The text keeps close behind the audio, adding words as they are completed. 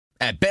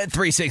At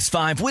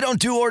Bet365, we don't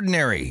do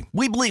ordinary.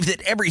 We believe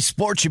that every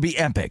sport should be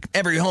epic.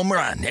 Every home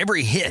run,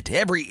 every hit,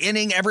 every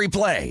inning, every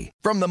play.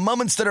 From the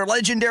moments that are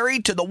legendary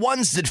to the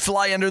ones that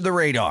fly under the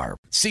radar.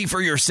 See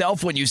for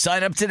yourself when you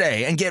sign up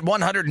today and get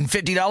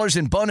 $150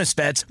 in bonus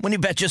bets when you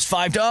bet just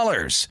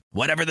 $5.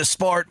 Whatever the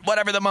sport,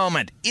 whatever the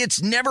moment,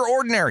 it's never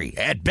ordinary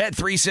at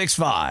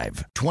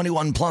Bet365.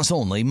 21 plus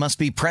only. Must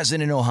be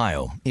present in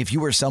Ohio. If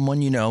you or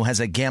someone you know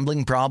has a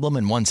gambling problem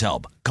and wants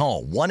help,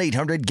 call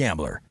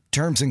 1-800-GAMBLER.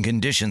 Terms and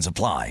conditions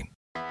apply.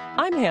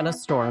 I'm Hannah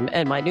Storm,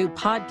 and my new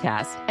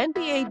podcast,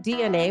 NBA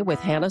DNA with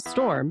Hannah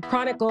Storm,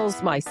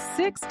 chronicles my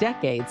 6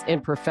 decades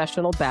in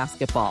professional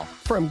basketball.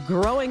 From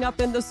growing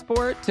up in the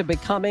sport to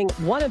becoming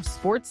one of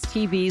sports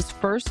TV's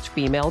first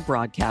female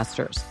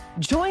broadcasters.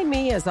 Join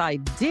me as I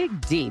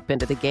dig deep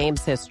into the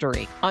game's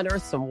history,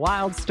 unearth some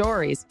wild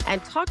stories,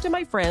 and talk to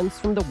my friends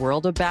from the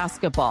world of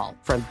basketball,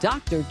 from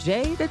Dr.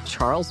 J to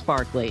Charles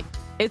Barkley.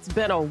 It's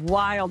been a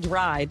wild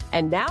ride,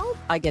 and now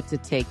I get to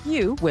take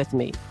you with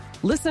me.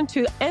 Listen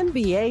to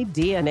NBA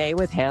DNA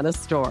with Hannah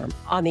Storm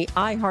on the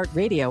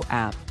iHeartRadio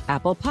app,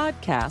 Apple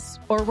Podcasts,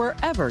 or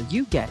wherever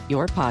you get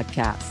your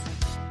podcasts.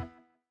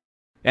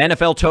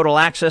 NFL Total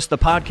Access, the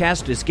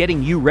podcast, is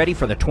getting you ready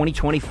for the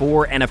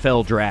 2024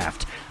 NFL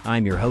Draft.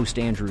 I'm your host,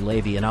 Andrew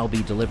Levy, and I'll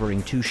be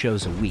delivering 2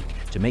 shows a week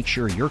to make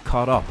sure you're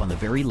caught up on the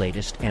very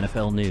latest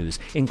NFL news,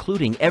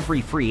 including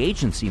every free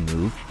agency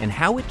move and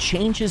how it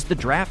changes the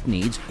draft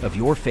needs of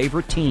your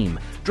favorite team.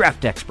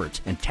 Draft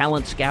experts and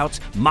talent scouts,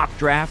 mock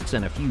drafts,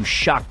 and a few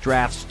shock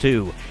drafts,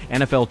 too.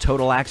 NFL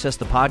Total Access,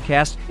 the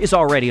podcast, is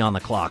already on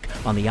the clock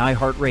on the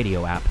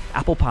iHeartRadio app,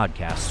 Apple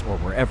Podcasts, or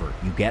wherever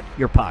you get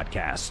your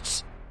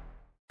podcasts.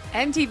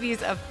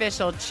 MTV's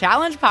official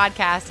Challenge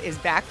podcast is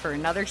back for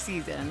another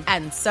season.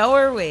 And so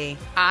are we.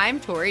 I'm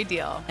Tori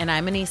Deal. And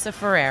I'm Anissa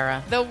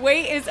Ferreira. The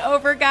wait is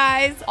over,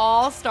 guys.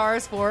 All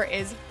Stars 4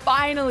 is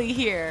finally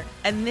here.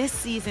 And this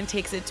season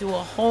takes it to a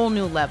whole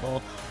new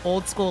level.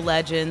 Old school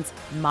legends,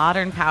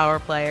 modern power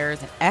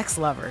players, and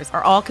ex-lovers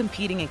are all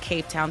competing in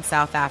Cape Town,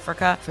 South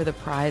Africa for the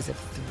prize of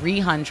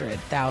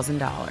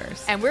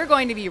 $300,000. And we're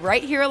going to be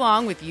right here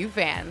along with you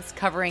fans,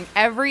 covering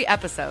every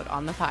episode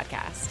on the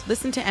podcast.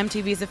 Listen to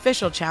MTV's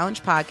official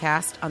Challenge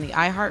podcast on the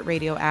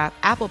iHeartRadio app,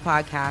 Apple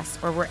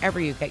Podcasts, or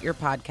wherever you get your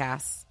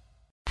podcasts.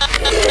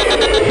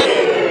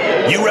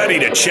 You ready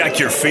to check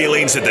your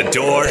feelings at the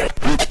door?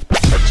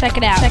 Check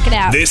it out. Check it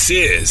out. This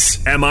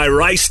is Am I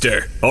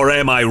Reister or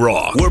Am I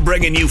Wrong? We're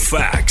bringing you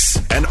facts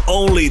and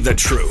only the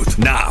truth.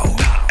 Now,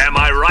 am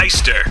I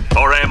Reister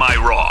or am I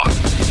wrong?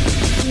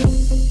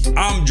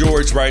 I'm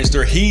George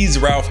Reister. He's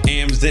Ralph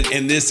Amsden,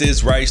 and this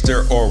is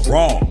Reister or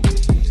Wrong.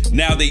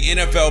 Now, the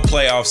NFL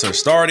playoffs are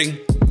starting,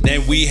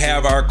 and we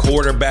have our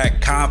quarterback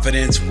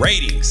confidence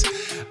ratings.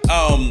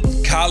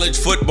 College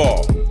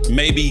football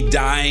may be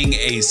dying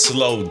a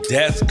slow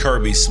death.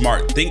 Kirby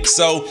Smart thinks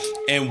so,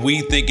 and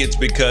we think it's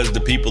because the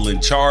people in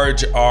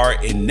charge are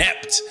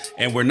inept,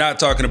 and we're not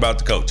talking about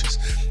the coaches.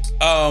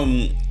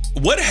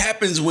 What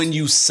happens when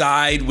you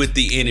side with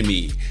the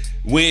enemy?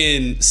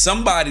 When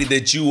somebody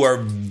that you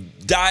are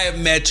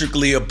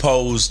diametrically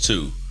opposed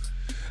to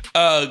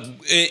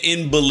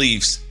in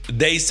beliefs,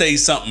 they say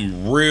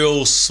something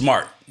real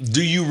smart.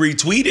 Do you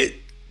retweet it?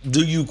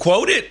 Do you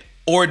quote it?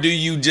 Or do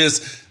you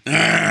just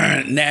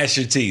gnash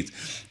your teeth?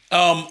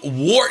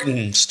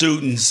 Wharton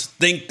students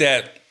think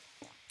that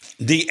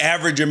the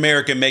average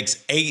American makes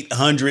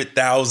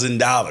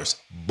 $800,000.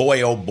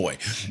 Boy, oh boy.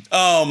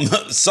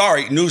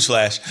 Sorry,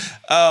 newsflash.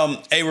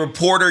 A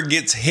reporter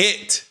gets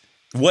hit.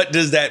 What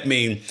does that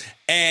mean?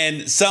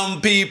 And some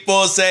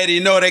people said,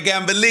 you know, they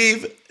can't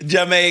believe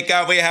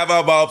Jamaica, we have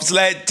a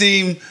bobsled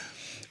team.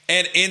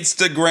 And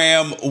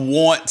Instagram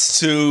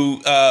wants you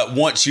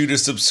to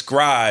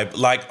subscribe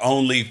like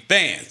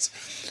OnlyFans.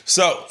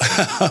 So,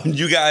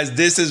 you guys,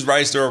 this is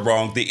Right or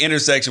Wrong, the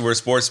intersection where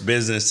sports,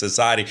 business,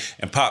 society,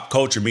 and pop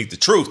culture meet the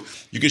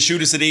truth. You can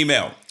shoot us an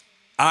email.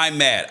 I'm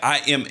mad,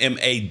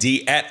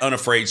 IMMAD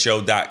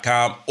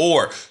 @unafraidshow.com,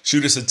 or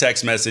shoot us a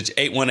text message,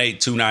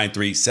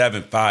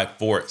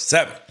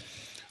 818-293-7547.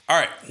 All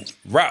right,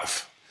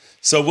 Ralph.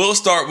 So we'll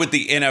start with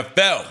the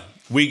NFL.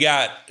 We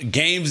got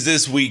games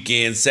this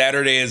weekend,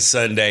 Saturday and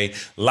Sunday.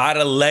 A lot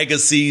of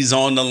legacies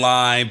on the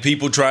line.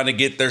 People trying to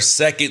get their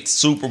second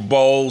Super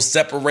Bowl,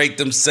 separate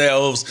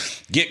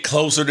themselves, get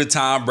closer to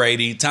Tom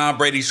Brady. Tom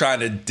Brady's trying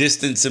to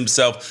distance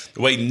himself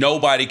the way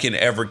nobody can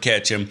ever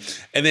catch him.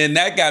 And then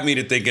that got me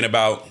to thinking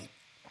about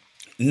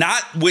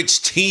not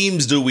which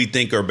teams do we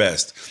think are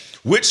best,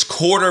 which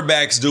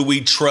quarterbacks do we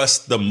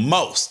trust the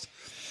most.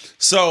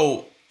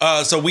 So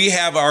we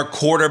have our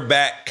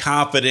quarterback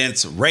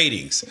confidence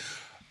ratings.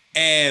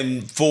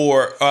 And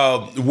for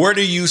where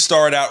do you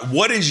start out?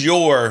 Who's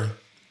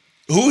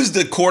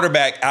the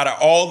quarterback out of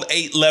all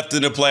 8 left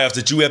in the playoffs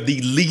that you have the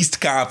least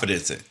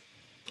confidence in?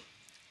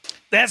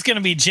 That's going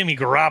to be Jimmy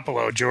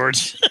Garoppolo,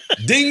 George.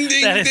 Ding,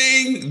 ding,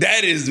 ding.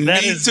 That is me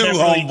too,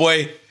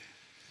 homeboy.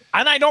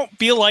 And I don't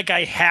feel like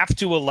I have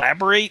to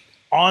elaborate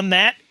on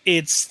that.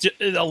 It's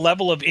a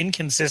level of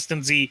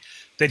inconsistency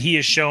that he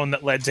has shown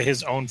that led to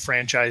his own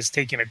franchise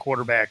taking a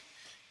quarterback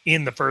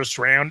in the first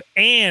round,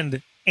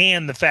 and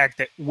the fact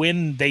that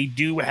when they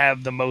do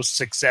have the most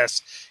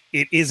success,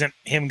 it isn't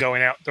him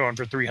going out throwing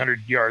for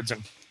 300 yards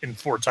and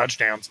 4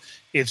 touchdowns.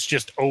 It's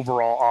just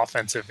overall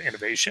offensive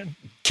innovation.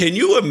 Can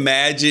you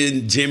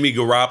imagine Jimmy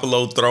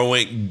Garoppolo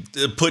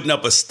putting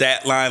up a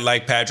stat line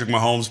like Patrick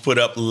Mahomes put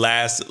up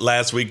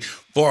last week,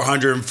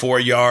 404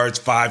 yards,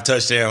 5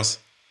 touchdowns?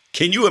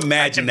 Can you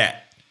imagine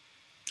that?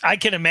 I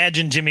can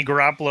imagine Jimmy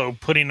Garoppolo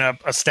putting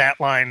up a stat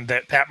line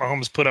that Pat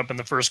Mahomes put up in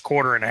the first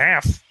quarter and a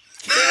half.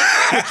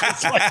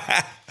 It's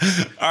like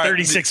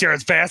 36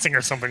 yards passing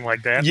or something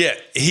like that. Yeah,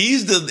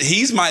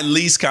 he's my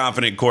least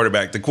confident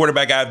quarterback, the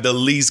quarterback I have the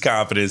least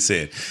confidence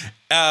in.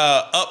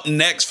 Up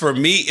next for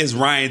me is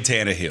Ryan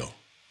Tannehill.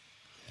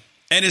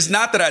 And it's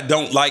not that I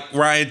don't like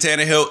Ryan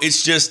Tannehill.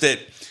 It's just that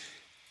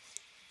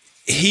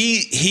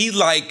he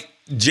like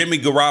Jimmy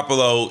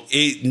Garoppolo,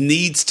 it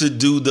needs to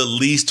do the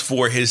least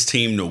for his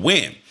team to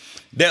win.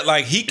 That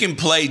like he can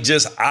play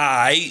just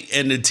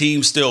and the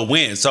team still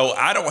wins. So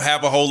I don't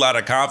have a whole lot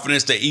of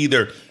confidence that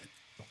either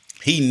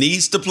he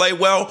needs to play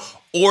well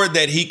or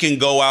that he can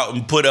go out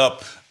and put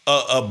up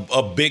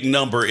a big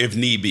number if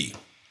need be.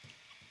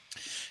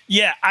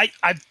 Yeah,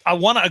 I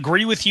want to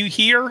agree with you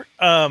here.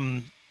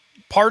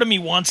 Part of me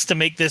wants to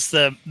make this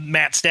the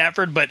Matt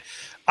Stafford, but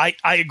I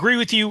agree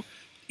with you.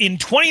 In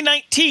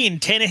 2019,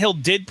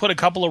 Tannehill did put a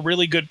couple of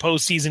really good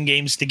postseason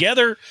games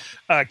together.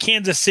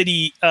 Kansas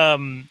City,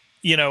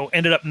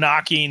 ended up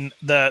knocking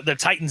the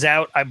Titans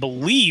out, I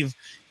believe,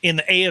 in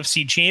the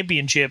AFC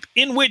Championship,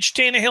 in which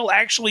Tannehill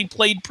actually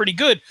played pretty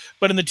good.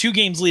 But in the 2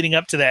 games leading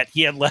up to that,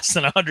 he had less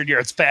than 100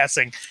 yards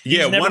passing.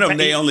 Yeah, one of them,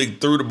 they only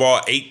threw the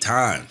ball 8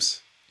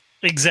 times.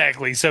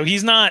 Exactly. So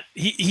he's not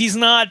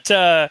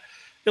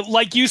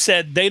like you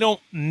said, they don't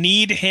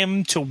need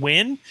him to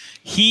win.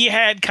 He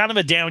had kind of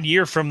a down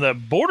year from the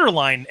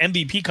borderline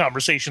MVP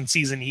conversation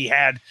season he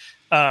had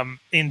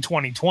in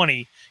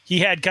 2020. He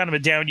had kind of a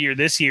down year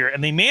this year,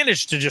 and they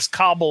managed to just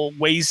cobble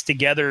ways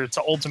together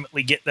to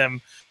ultimately get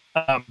them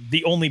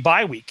the only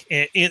bye week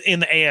in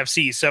the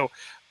AFC. So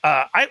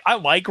I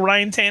like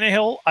Ryan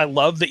Tannehill. I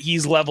love that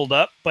he's leveled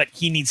up, but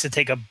he needs to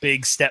take a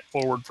big step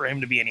forward for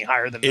him to be any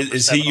higher than number 7.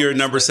 Is he your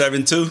number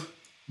 7 too?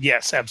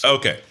 Yes,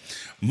 absolutely. Okay.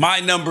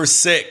 My number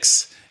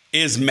 6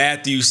 is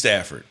Matthew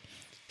Stafford.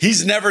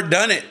 He's never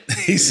done it.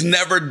 He's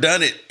never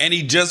done it. And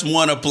he just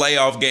won a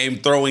playoff game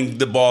throwing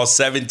the ball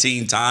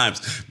 17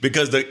 times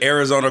because the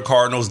Arizona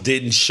Cardinals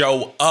didn't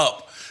show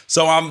up.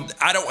 So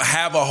I don't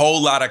have a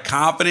whole lot of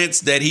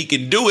confidence that he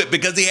can do it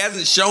because he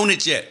hasn't shown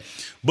it yet.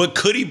 But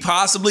could he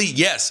possibly?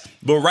 Yes.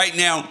 But right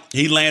now,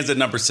 he lands at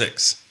number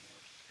 6.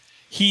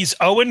 He's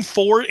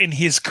 0-4 in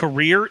his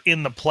career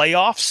in the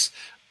playoffs.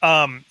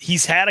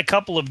 He's had a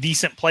couple of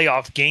decent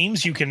playoff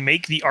games. You can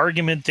make the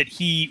argument that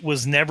he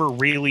was never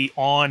really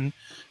on.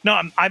 No,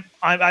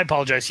 I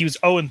apologize. He was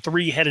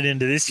 0-3 headed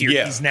into this year.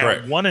 Yeah, he's now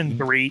correct.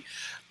 1-3.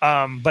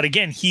 But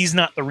again, he's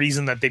not the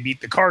reason that they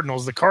beat the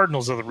Cardinals. The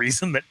Cardinals are the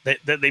reason that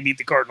they beat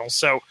the Cardinals.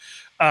 So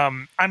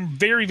I'm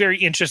very, very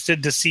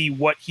interested to see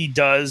what he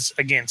does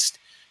against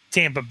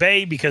Tampa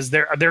Bay because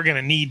they're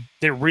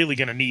really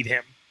going to need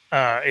him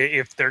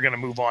if they're going to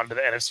move on to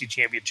the NFC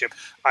Championship.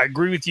 I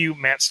agree with you,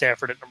 Matt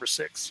Stafford at number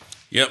 6.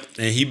 Yep,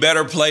 and he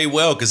better play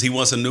well because he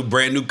wants a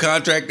brand new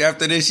contract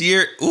after this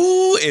year.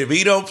 Ooh, if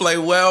he don't play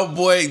well,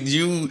 boy,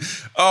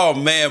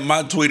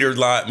 my Twitter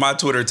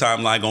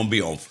timeline gonna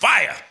be on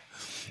fire.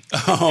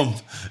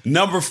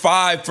 Number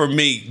 5 for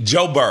me,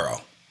 Joe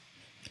Burrow.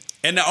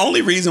 And the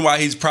only reason why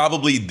he's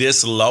probably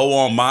this low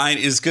on mine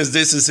is because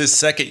this is his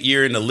second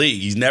year in the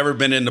league. He's never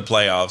been in the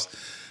playoffs.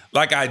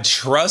 Like, I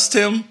trust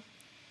him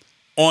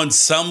on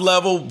some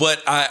level,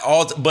 but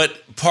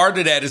part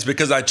of that is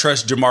because I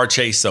trust Jamar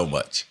Chase so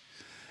much.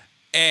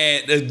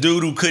 And the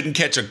dude who couldn't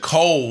catch a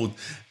cold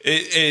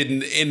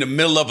in the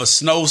middle of a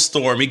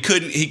snowstorm, he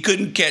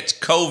couldn't catch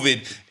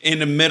COVID in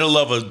the middle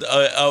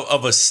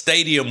of a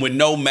stadium with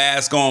no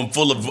mask on,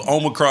 full of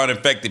Omicron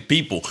infected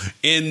people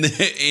in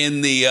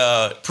the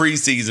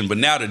preseason. But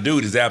now the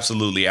dude is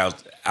absolutely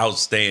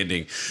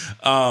outstanding.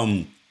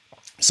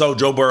 So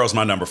Joe Burrow's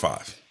my number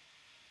 5.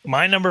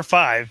 My number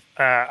 5,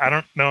 I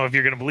don't know if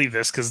you're going to believe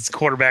this because it's a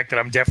quarterback that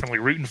I'm definitely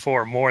rooting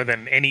for more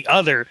than any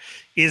other,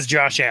 is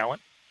Josh Allen.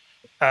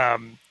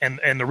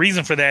 And the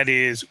reason for that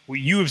is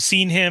you have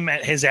seen him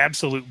at his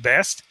absolute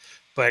best,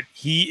 but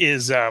he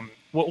is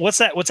what's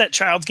that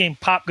child's game?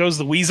 Pop Goes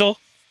the Weasel.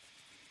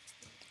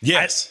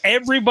 Yes.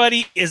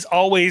 Everybody is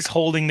always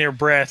holding their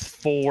breath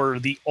for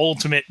the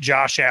ultimate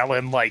Josh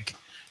Allen, like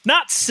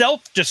not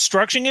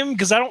self-destructing him,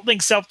 because I don't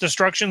think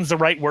self-destruction is the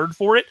right word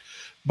for it.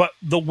 But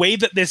the way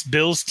that this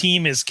Bills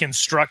team is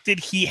constructed,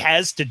 he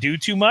has to do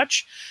too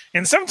much.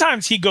 And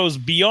sometimes he goes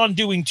beyond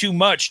doing too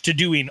much to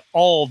doing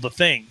all the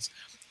things.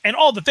 And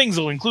all the things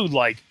will include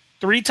like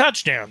 3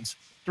 touchdowns,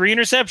 3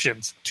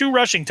 interceptions, 2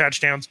 rushing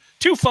touchdowns,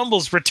 2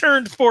 fumbles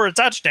returned for a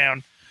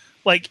touchdown.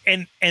 Like,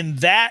 and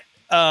that,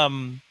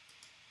 and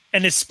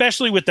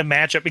especially with the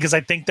matchup, because I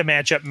think the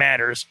matchup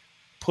matters,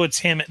 puts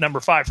him at number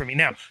 5 for me.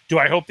 Now, do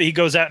I hope that he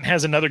goes out and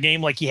has another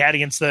game like he had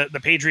against the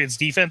Patriots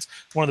defense?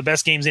 One of the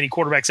best games any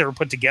quarterback's ever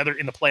put together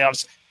in the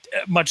playoffs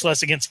much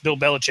less against Bill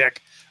Belichick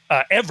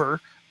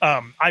ever.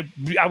 I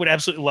would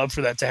absolutely love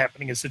for that to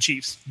happen against the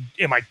Chiefs.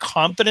 Am I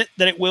confident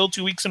that it will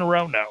 2 weeks in a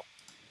row? No.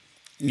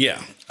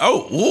 Yeah.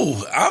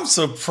 Oh, I'm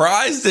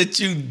surprised that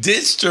you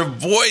ditched your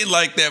boy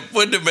like that,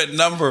 putting him at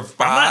number 5.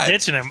 I'm not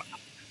ditching him.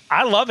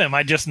 I love him.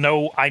 I just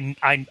know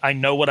I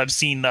know what I've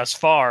seen thus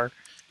far,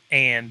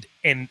 and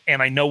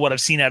I know what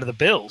I've seen out of the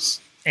Bills.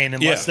 And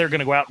unless they're going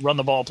to go out and run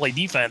the ball, play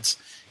defense,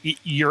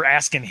 you're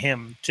asking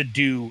him to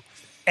do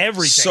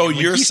everything. So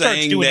you're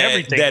saying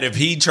that if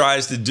he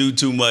tries to do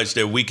too much,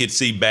 that we could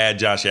see bad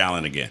Josh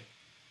Allen again?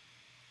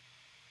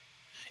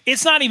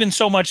 It's not even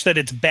so much that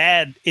it's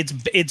bad.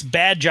 It's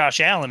bad Josh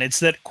Allen.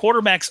 It's that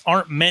quarterbacks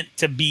aren't meant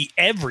to be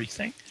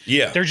everything.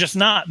 Yeah. They're just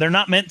not. They're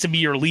not meant to be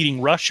your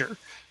leading rusher.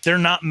 They're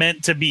not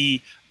meant to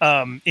be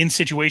in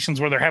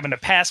situations where they're having to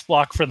pass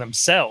block for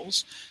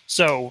themselves.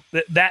 So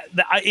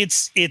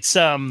it's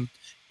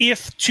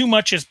if too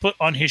much is put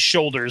on his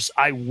shoulders,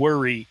 I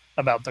worry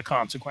about the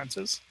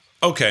consequences.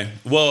 Okay.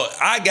 Well,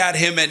 I got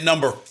him at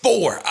number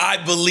 4. I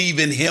believe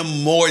in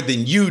him more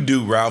than you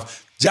do,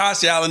 Ralph.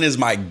 Josh Allen is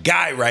my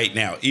guy right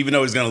now, even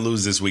though he's going to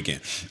lose this weekend.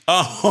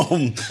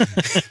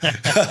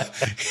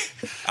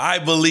 I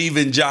believe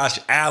in Josh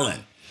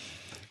Allen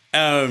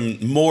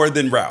more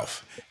than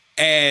Ralph.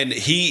 And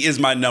he is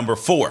my number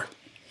 4.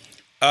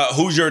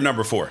 Who's your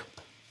number 4?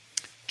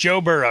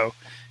 Joe Burrow.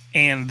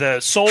 And the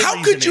sole reason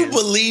How could you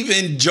believe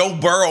in Joe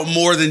Burrow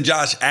more than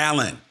Josh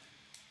Allen?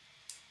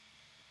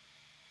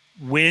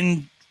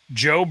 When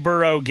Joe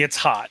Burrow gets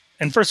hot,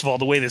 and first of all,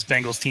 the way this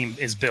Bengals team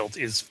is built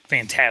is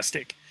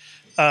fantastic.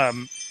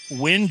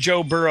 When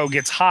Joe Burrow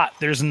gets hot,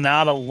 there's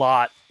not a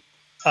lot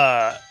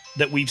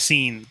that we've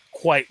seen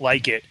quite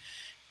like it.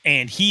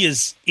 And he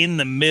is in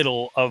the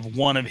middle of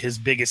one of his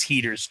biggest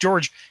heaters.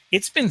 George,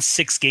 it's been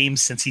 6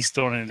 games since he's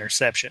thrown an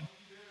interception.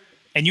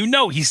 And you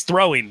know he's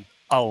throwing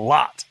a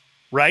lot,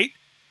 right?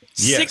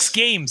 Yes. 6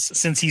 games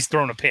since he's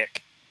thrown a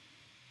pick.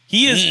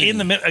 He is in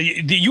the middle.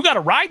 You got to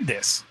ride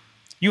this.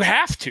 You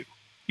have to.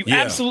 You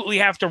absolutely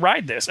have to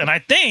ride this. And I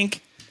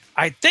think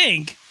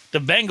the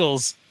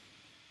Bengals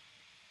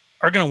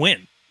are going to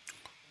win.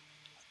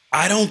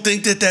 I don't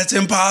think that that's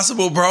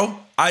impossible, bro.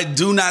 I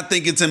do not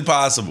think it's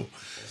impossible.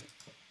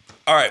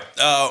 All right,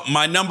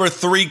 my number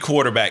 3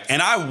 quarterback,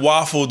 and I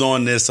waffled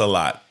on this a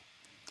lot,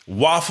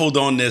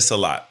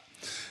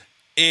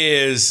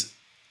 is,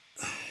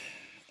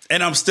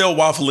 and I'm still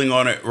waffling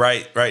on it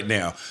right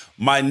now.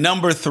 My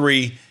number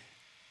 3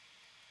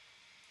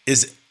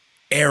 is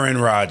Aaron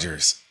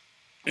Rodgers.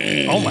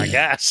 Oh, my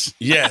gosh.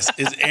 Yes,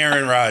 it's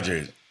Aaron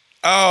Rodgers.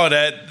 Oh,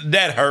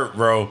 that hurt,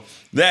 bro.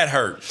 That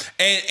hurt.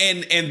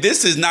 And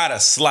this is not a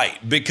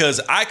slight,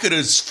 because I could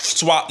have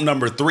swapped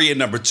number 3 and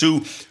number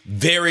 2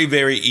 very,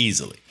 very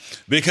easily.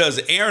 Because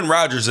Aaron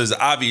Rodgers is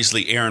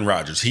obviously Aaron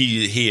Rodgers.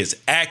 He is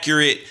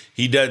accurate.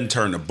 He doesn't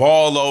turn the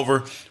ball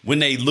over. When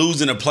they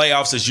lose in the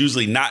playoffs, it's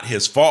usually not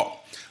his fault.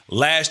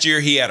 Last year,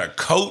 he had a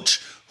coach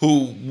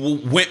who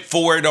went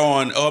for it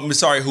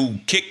who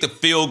kicked the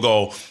field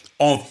goal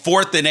on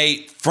 4th and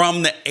 8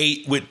 from the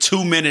 8 with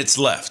 2 minutes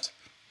left.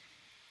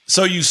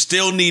 So you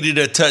still needed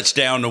a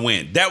touchdown to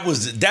win.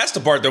 That's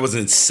the part that was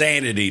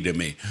insanity to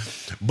me.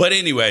 But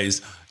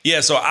anyways,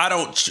 so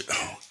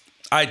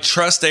I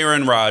trust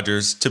Aaron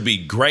Rodgers to be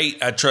great.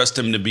 I trust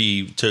him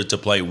to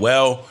play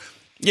well.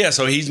 Yeah,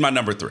 so he's my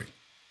number 3.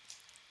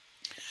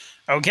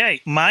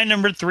 Okay, my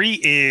number 3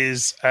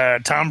 is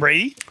Tom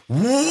Brady.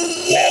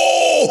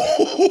 Whoa!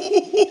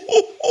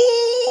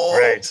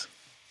 Right.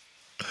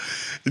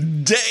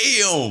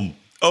 Damn.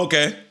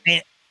 Okay.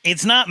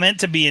 It's not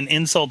meant to be an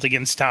insult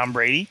against Tom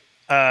Brady.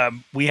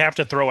 We have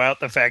to throw out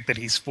the fact that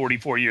he's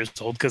 44 years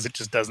old because it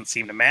just doesn't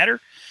seem to matter.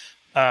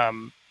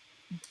 And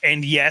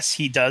yes,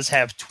 he does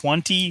have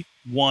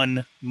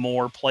 21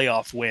 more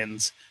playoff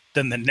wins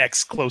than the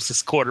next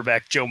closest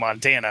quarterback, Joe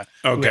Montana,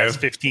 who has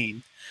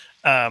 15.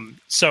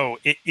 So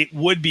it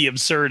would be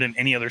absurd in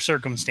any other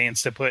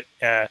circumstance to put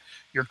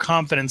your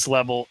confidence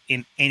level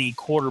in any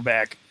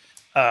quarterback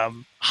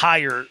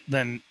higher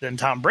than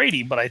Tom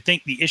Brady. But I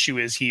think the issue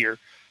is here.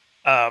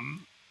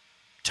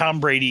 Tom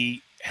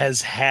Brady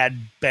has had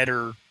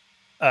better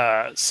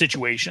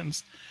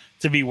situations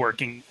to be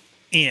working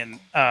in.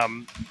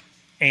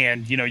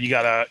 And you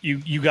gotta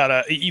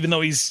even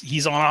though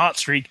he's on a hot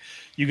streak,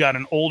 you got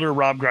an older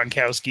Rob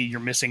Gronkowski. You're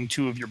missing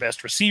 2 of your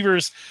best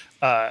receivers.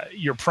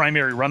 Your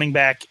primary running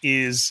back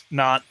is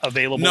not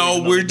available.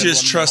 No, we're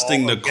just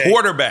trusting the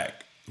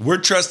quarterback. We're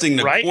trusting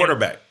the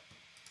quarterback.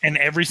 And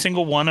every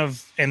single one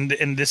and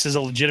this is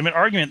a legitimate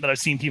argument that I've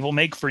seen people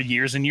make for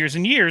years and years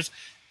and years.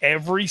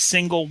 Every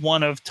single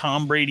one of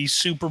Tom Brady's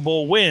Super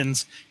Bowl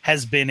wins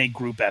has been a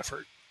group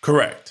effort.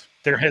 Correct.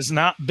 There has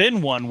not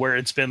been one where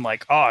it's been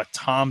like,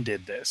 Tom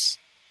did this.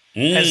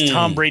 Has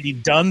Tom Brady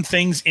done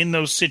things in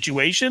those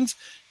situations?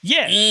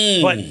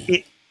 Yeah,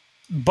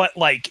 but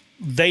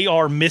they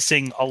are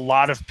missing a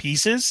lot of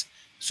pieces,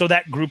 so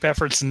that group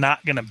effort's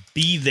not going to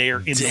be there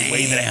in the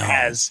way that it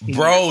has.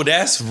 Bro,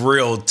 that's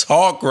real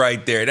talk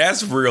right there.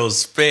 That's real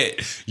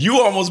spit.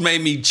 You almost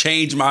made me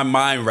change my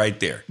mind right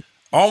there.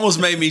 Almost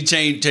made me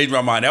change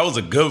my mind. That was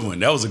a good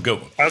one.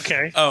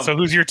 Okay. So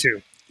who's your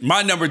 2?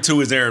 My number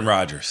 2 is Aaron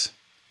Rodgers.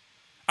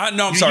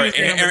 I'm sorry.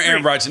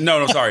 Aaron Rodgers.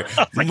 No, sorry.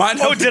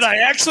 Did I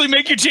actually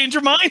make you change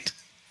your mind?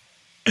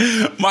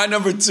 My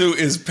number 2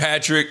 is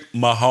Patrick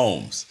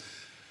Mahomes.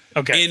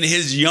 Okay. In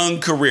his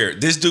young career,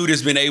 this dude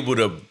has been able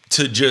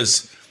to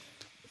just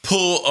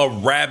pull a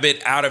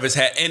rabbit out of his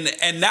hat. And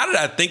now that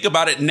I think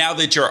about it, now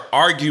that your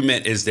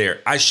argument is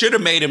there, I should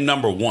have made him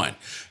number 1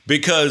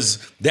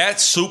 because that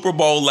Super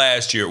Bowl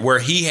last year where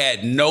he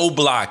had no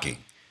blocking,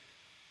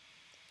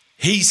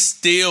 he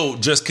still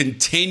just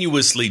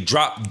continuously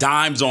dropped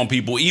dimes on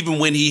people, even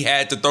when he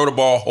had to throw the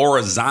ball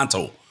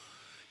horizontal,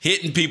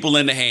 hitting people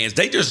in the hands.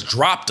 They just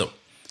dropped him.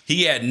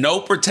 He had no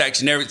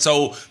protection.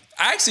 So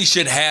I actually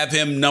should have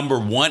him number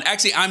 1.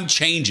 Actually, I'm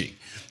changing.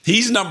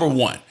 He's number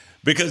 1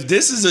 because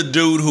this is a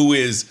dude who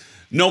is,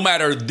 no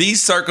matter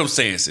these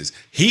circumstances,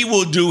 he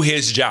will do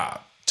his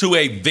job to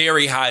a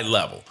very high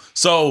level.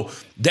 So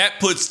that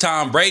puts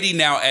Tom Brady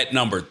now at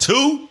number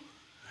 2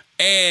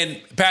 and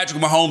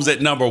Patrick Mahomes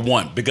at number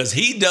 1 because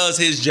he does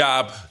his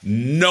job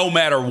no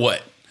matter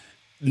what,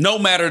 no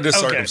matter the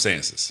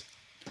circumstances.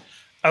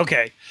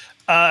 Okay.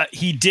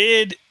 He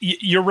did.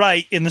 You're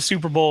right. In the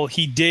Super Bowl,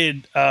 he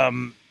did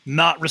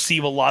not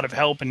receive a lot of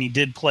help, and he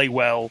did play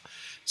well.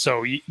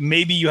 So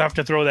maybe you have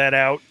to throw that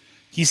out.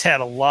 He's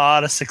had a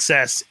lot of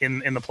success in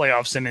the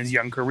playoffs in his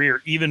young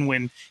career, even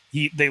when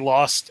they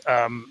lost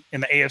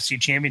in the AFC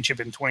Championship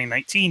in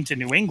 2019 to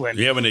New England.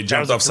 Yeah, when they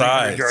jumped off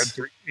sides.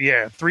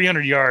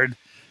 300-yard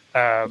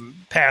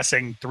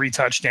passing,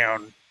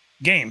 3-touchdown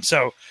game.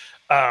 So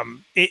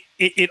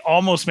it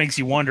almost makes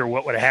you wonder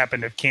what would have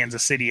happened if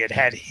Kansas City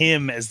had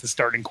him as the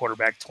starting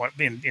quarterback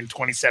in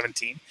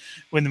 2017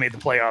 when they made the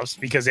playoffs,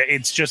 because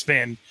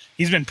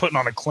he's been putting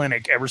on a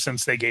clinic ever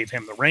since they gave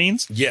him the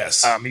reins.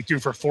 Yes. He threw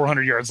for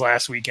 400 yards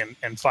last week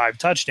and 5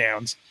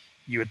 touchdowns.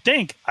 You would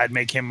think I'd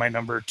make him my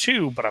number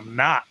 2, but I'm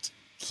not.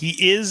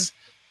 He is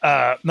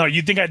no,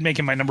 you'd think I'd make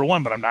him my number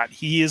 1, but I'm not.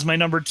 He is my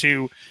number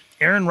 2.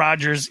 Aaron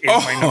Rodgers is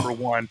my number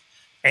 1,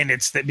 and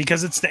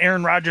because it's the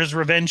Aaron Rodgers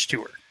revenge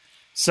tour.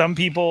 Some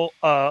people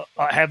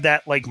have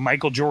that like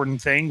Michael Jordan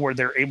thing where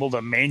they're able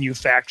to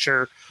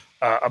manufacture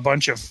a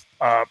bunch of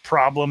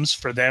problems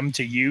for them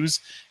to use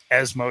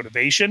as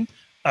motivation.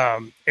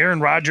 Aaron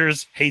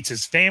Rodgers hates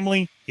his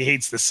family. He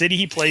hates the city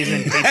he plays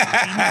in. Hates the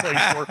team he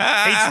plays for.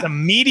 Hates the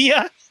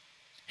media.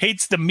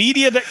 Hates the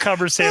media that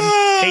covers him.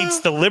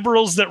 Hates the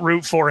liberals that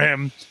root for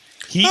him.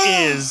 He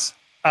is,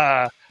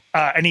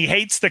 and he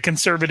hates the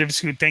conservatives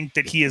who think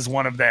that he is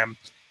one of them.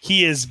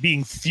 He is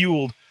being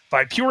fueled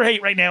by pure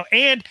hate right now,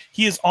 and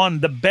he is on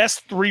the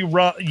best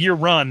 3-year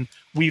run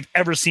we've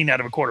ever seen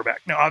out of a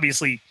quarterback. Now,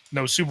 obviously,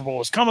 no Super Bowl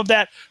has come of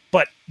that,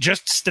 but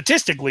just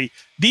statistically,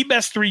 the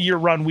best 3-year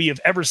run we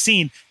have ever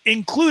seen,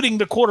 including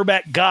the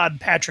quarterback god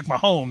Patrick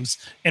Mahomes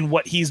and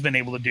what he's been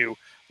able to do.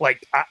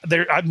 Like,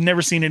 I've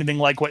never seen anything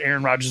like what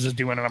Aaron Rodgers is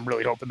doing, and I'm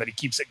really hoping that he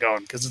keeps it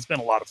going because it's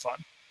been a lot of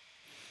fun.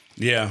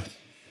 Yeah,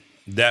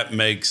 that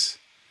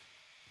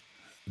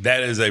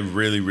is a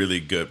really,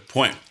 really good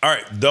point. All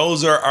right,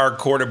 those are our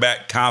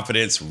quarterback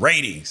confidence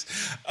ratings.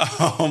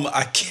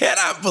 I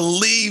cannot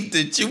believe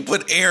that you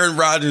put Aaron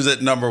Rodgers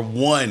at number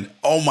 1.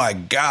 Oh, my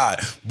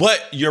God.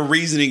 But your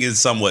reasoning is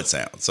somewhat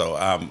sound, so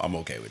I'm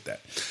okay with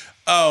that.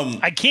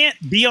 I can't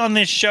be on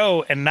this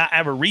show and not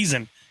have a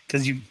reason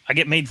because I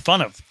get made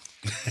fun of.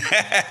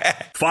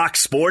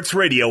 Fox Sports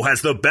Radio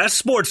has the best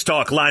sports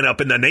talk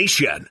lineup in the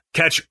nation.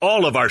 Catch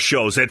all of our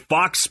shows at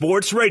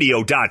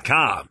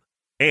foxsportsradio.com.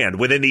 And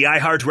within the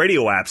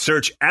iHeartRadio app,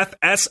 search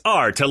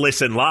FSR to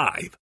listen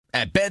live.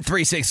 At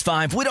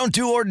Bet365, we don't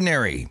do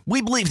ordinary.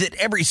 We believe that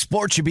every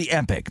sport should be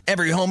epic.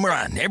 Every home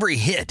run, every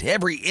hit,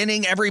 every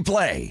inning, every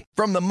play.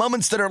 From the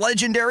moments that are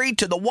legendary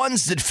to the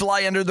ones that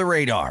fly under the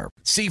radar.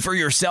 See for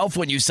yourself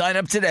when you sign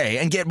up today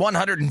and get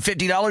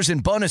 $150 in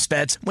bonus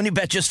bets when you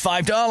bet just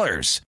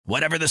 $5.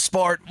 Whatever the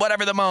sport,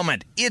 whatever the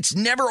moment, it's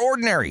never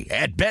ordinary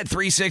at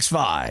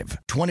Bet365.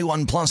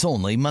 21 plus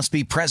only. Must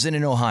be present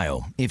in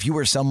Ohio. If you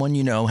or someone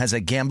you know has a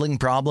gambling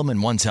problem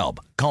and wants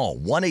help, call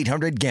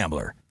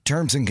 1-800-GAMBLER.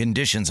 Terms and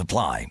conditions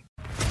apply.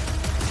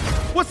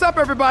 What's up,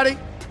 everybody?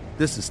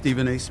 This is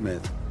Stephen A.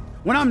 Smith.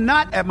 When I'm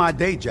not at my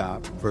day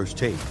job, First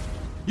Take,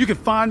 you can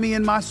find me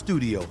in my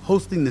studio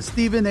hosting the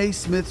Stephen A.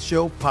 Smith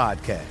Show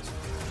podcast.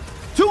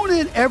 Tune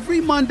in every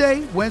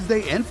Monday,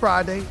 Wednesday, and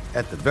Friday,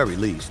 at the very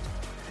least,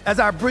 as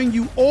I bring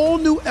you all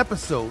new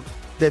episodes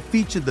that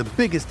feature the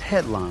biggest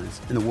headlines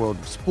in the world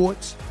of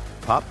sports,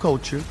 pop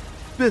culture,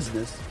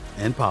 business,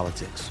 and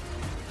politics.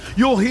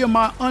 You'll hear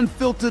my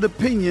unfiltered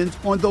opinions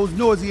on those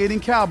nauseating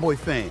Cowboy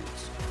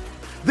fans,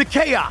 the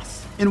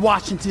chaos in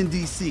Washington,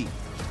 D.C.,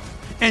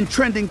 and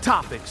trending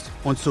topics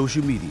on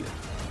social media,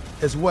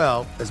 as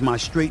well as my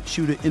straight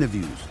shooter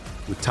interviews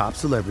with top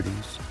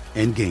celebrities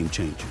and game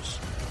changers.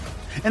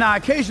 And I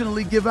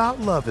occasionally give out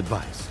love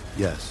advice.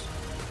 Yes,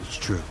 it's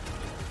true.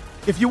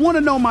 If you want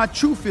to know my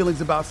true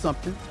feelings about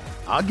something,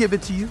 I'll give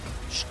it to you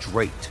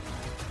straight.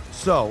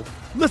 So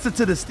listen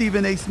to the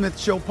Stephen A. Smith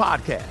Show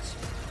podcast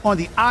on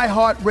the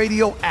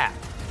iHeartRadio app,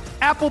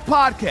 Apple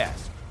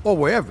Podcasts, or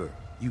wherever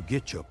you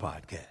get your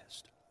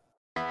podcast.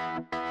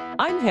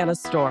 I'm Hannah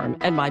Storm,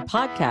 and my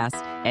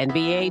podcast,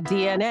 NBA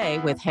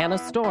DNA with Hannah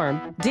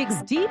Storm,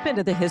 digs deep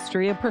into the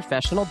history of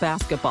professional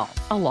basketball,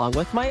 along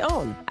with my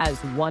own, as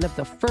one of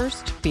the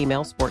first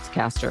female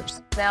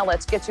sportscasters. Now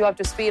let's get you up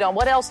to speed on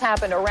what else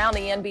happened around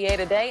the NBA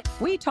today.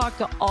 We talk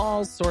to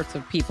all sorts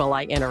of people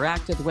I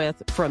interacted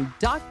with, from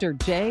Dr.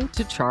 J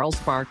to Charles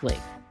Barkley,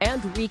 and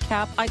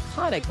recap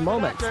iconic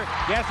moments.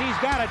 Yes, he's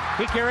got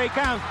it. Here he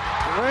comes.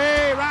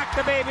 Way rock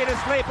the baby to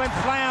sleep and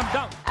slam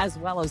dunk. As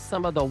well as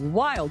some of the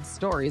wild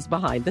stories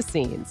behind the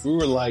scenes. We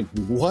were like,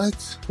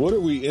 what? What are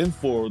we in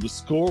for? The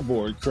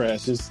scoreboard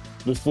crashes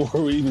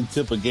before we even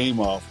tip a game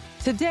off.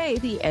 Today,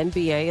 the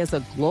NBA is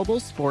a global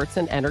sports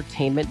and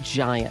entertainment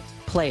giant.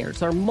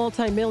 Players are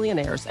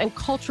multimillionaires and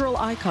cultural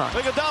icons.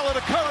 Iguodala to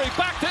Curry,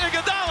 back to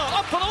Iguodala,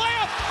 up for the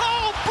layup.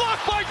 Oh,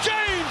 blocked by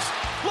James.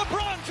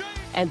 LeBron James.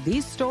 And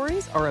these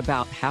stories are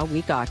about how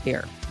we got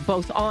here,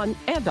 both on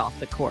and off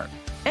the court.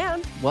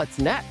 And what's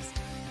next?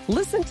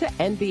 Listen to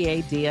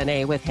NBA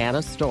DNA with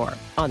Hannah Storm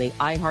on the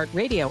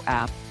iHeartRadio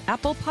app,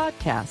 Apple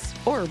Podcasts,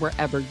 or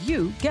wherever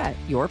you get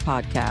your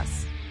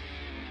podcasts.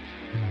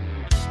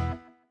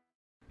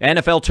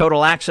 NFL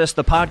Total Access,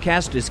 the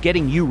podcast, is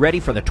getting you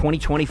ready for the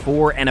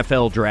 2024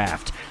 NFL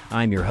Draft.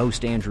 I'm your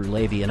host, Andrew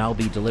Levy, and I'll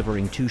be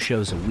delivering 2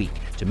 shows a week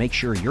to make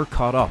sure you're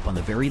caught up on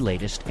the very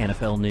latest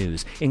NFL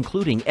news,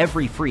 including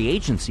every free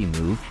agency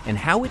move and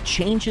how it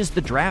changes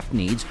the draft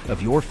needs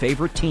of your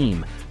favorite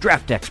team.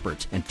 Draft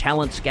experts and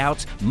talent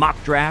scouts,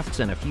 mock drafts,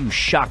 and a few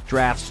shock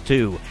drafts,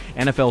 too.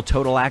 NFL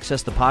Total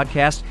Access, the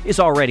podcast, is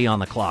already on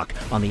the clock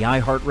on the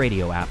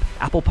iHeartRadio app,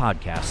 Apple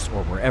Podcasts,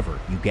 or wherever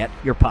you get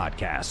your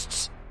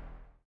podcasts.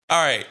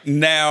 All right,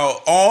 now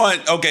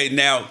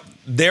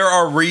there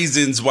are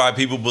reasons why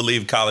people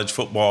believe college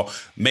football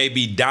may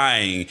be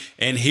dying,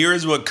 and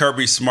here's what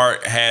Kirby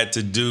Smart had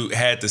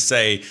to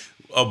say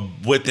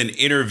with an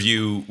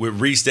interview with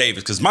Reese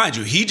Davis, because mind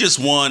you, he just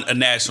won a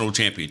national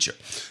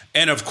championship,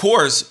 and of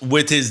course,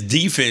 with his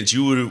defense,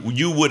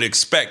 you would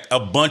expect a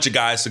bunch of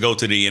guys to go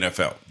to the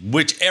NFL,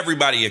 which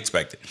everybody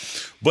expected.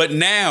 But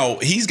now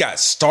he's got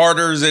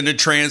starters in the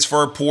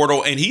transfer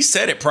portal, and he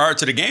said it prior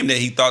to the game that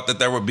he thought that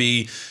there would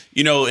be,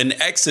 an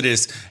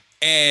exodus.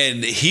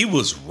 And he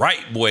was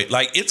right, boy.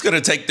 Like, it's going to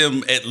take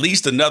them at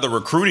least another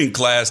recruiting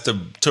class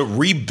to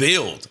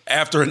rebuild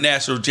after a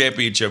national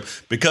championship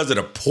because of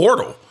the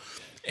portal.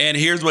 And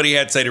here's what he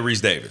had to say to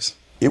Reese Davis.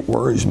 It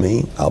worries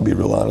me, I'll be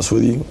real honest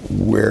with you,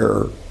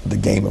 where the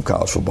game of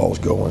college football is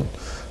going.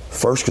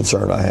 First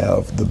concern I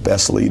have, the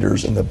best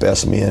leaders and the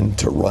best men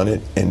to run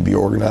it and be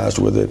organized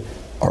with it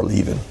are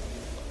leaving.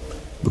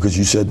 Because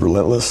you said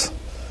relentless.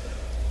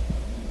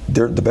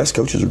 The best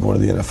coaches are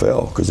going to the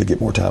NFL because they get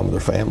more time with their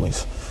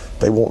families.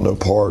 They want no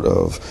part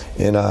of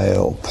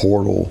NIL,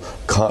 portal,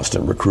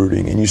 constant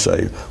recruiting. And you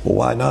say, well,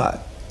 why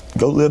not?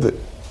 Go live it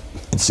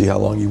and see how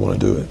long you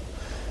want to do it.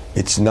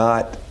 It's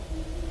not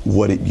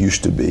what it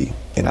used to be.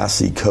 And I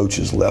see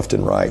coaches left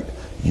and right,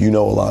 a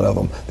lot of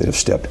them, that have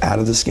stepped out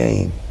of this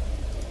game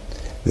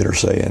that are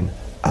saying,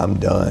 I'm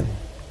done.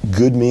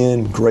 Good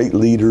men, great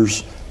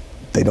leaders,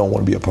 they don't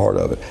want to be a part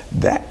of it.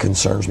 That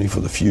concerns me for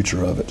the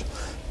future of it.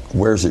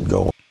 Where's it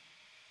going?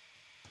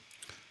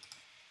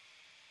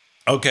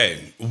 Okay,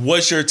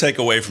 what's your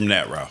takeaway from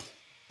that, Ralph?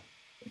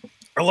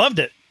 I loved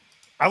it.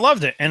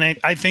 And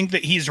I think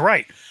that he's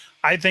right.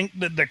 I think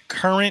that the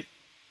current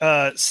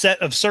set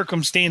of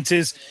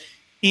circumstances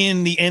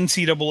in the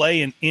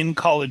NCAA and in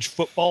college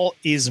football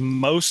is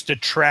most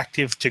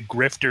attractive to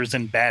grifters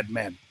and bad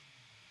men.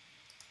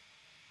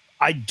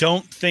 I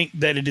don't think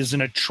that it is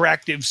an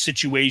attractive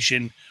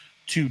situation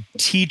to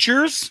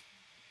teachers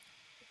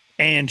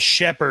and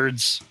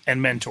shepherds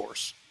and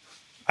mentors.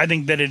 I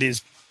think that it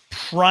is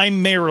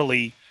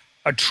primarily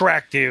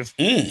attractive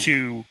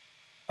to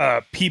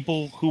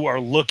people who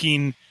are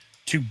looking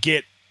to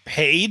get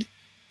paid,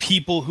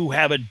 people who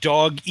have a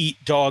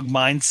dog-eat-dog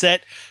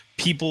mindset,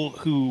 people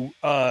who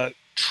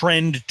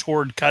trend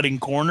toward cutting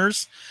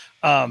corners,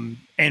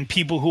 and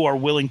people who are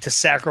willing to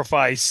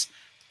sacrifice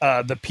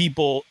the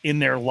people in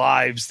their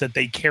lives that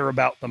they care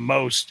about the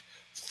most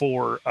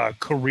for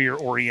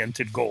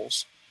career-oriented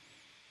goals.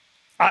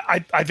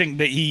 I think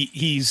that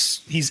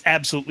he's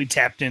absolutely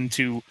tapped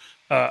into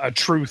a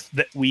truth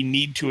that we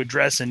need to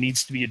address and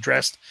needs to be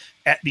addressed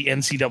at the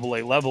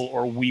NCAA level,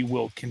 or we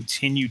will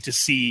continue to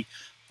see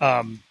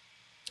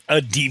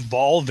a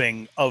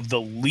devolving of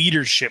the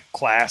leadership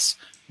class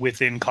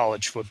within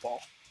college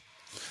football.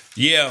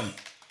 Yeah,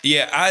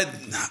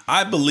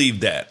 I believe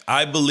that.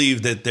 I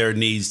believe that there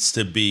needs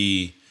to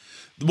be.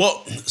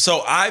 Well,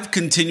 so I've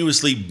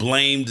continuously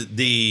blamed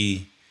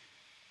the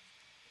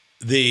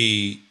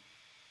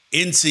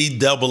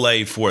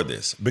NCAA for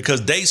this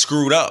because they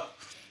screwed up.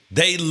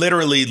 They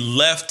literally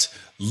left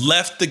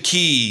the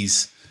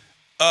keys.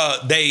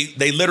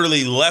 They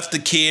literally left the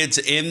kids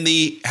in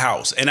the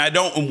house. And I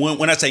don't,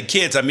 when I say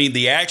kids, I mean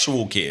the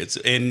actual kids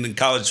and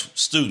college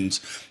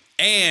students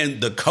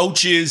and the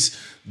coaches,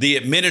 the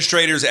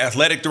administrators,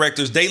 athletic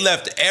directors. They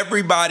left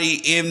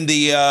everybody in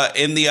the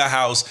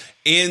house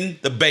in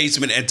the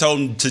basement and told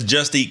them to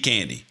just eat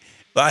candy.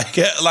 Like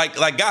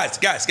guys,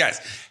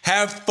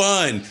 have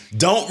fun.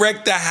 Don't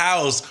wreck the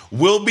house.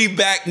 We'll be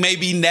back,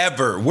 maybe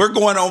never. We're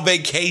going on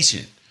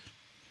vacation.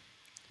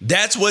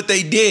 That's what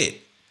they did.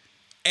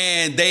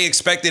 And they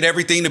expected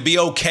everything to be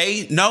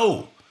okay?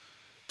 No.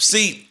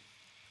 See,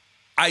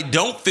 I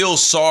don't feel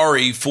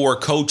sorry for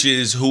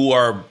coaches who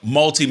are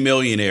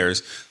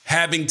multimillionaires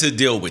having to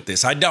deal with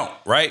this. I don't,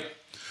 right?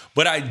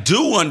 But I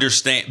do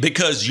understand,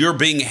 because you're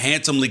being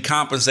handsomely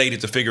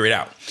compensated to figure it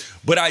out.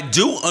 But I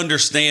do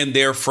understand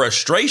their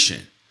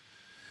frustration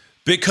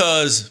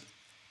because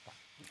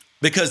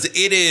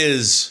it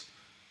is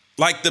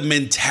like the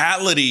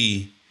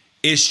mentality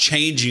is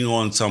changing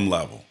on some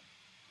level.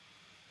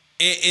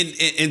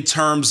 In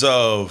terms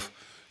of,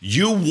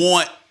 you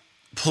want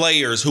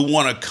players who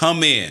want to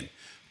come in,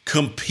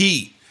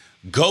 compete,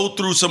 go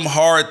through some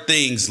hard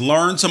things,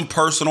 learn some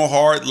personal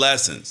hard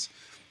lessons.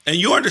 And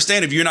you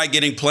understand if you're not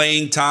getting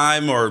playing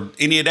time or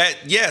any of that,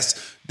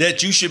 yes,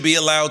 that you should be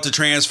allowed to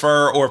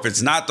transfer, or if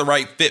it's not the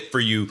right fit for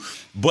you.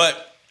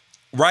 But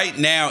right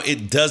now,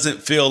 it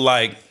doesn't feel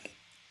like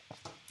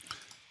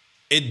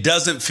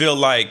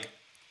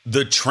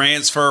the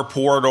transfer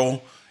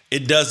portal.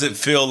 It doesn't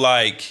feel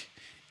like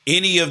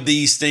any of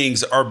these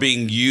things are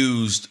being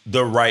used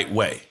the right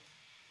way.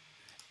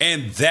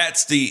 And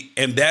that's the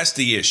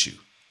issue.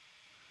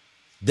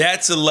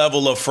 That's a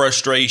level of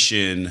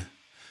frustration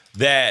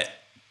that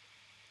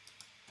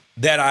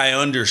I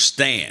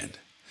understand.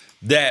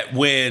 That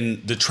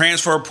when the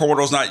transfer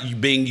portal is not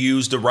being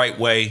used the right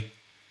way,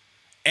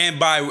 and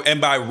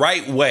by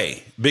right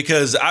way,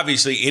 because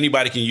obviously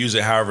anybody can use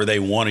it however they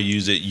want to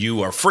use it,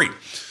 you are free.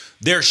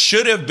 There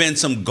should have been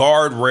some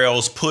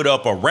guardrails put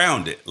up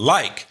around it,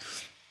 like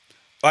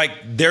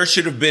there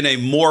should have been a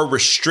more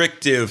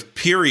restrictive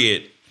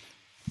period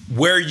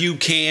where you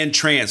can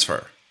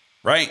transfer,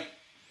 right?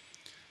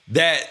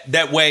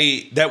 That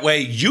way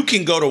you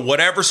can go to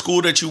whatever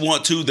school that you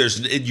want to.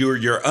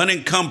 You're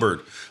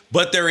unencumbered.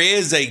 But there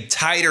is a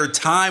tighter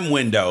time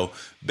window,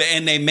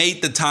 and they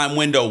made the time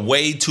window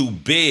way too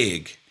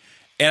big.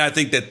 And I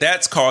think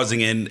that's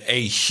causing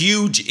a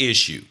huge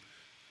issue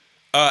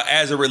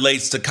as it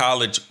relates to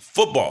college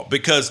football,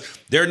 because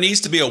there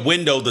needs to be a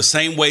window the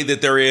same way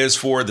that there is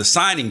for the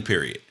signing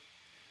period.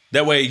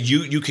 That way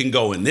you can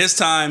go in this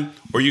time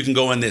or you can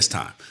go in this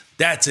time.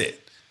 That's it.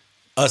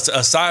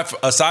 Aside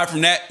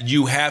from that,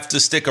 you have to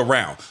stick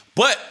around.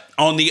 But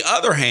on the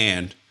other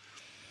hand,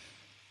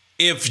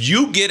 if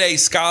you get a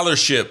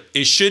scholarship,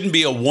 it shouldn't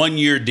be a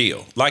 1-year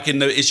deal.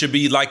 It should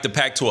be like the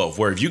Pac-12,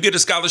 where if you get a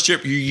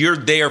scholarship, you're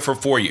there for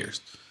 4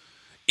 years.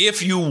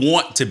 If you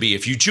want to be,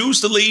 if you choose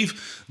to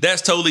leave,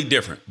 that's totally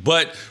different.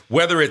 But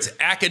whether it's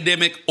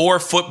academic or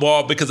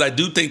football, because I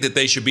do think that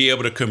they should be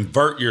able to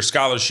convert your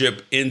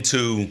scholarship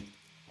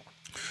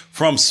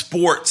from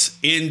sports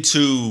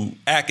into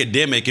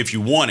academic if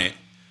you want it.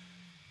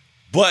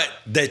 But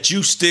that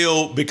you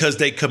still, because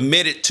they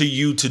committed to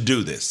you to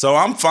do this. So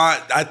I'm fine.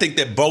 I think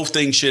that both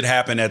things should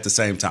happen at the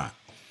same time.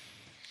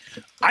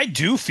 I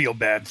do feel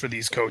bad for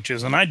these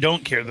coaches, and I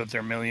don't care that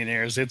they're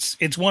millionaires.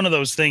 It's one of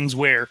those things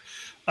where,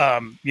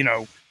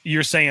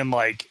 you're saying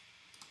like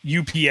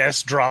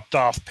UPS dropped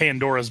off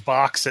Pandora's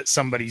box at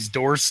somebody's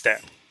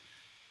doorstep,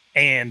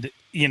 and,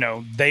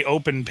 they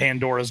opened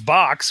Pandora's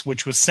box,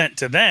 which was sent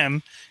to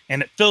them,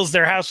 and it fills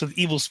their house with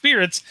evil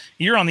spirits.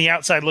 You're on the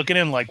outside looking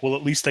in like, well,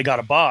 at least they got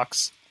a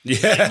box.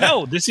 Yeah. Like,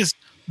 no,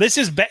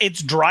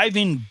 it's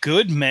driving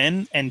good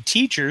men and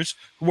teachers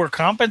who are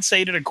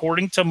compensated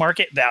according to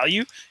market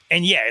value.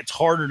 And yeah, it's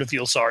harder to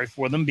feel sorry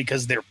for them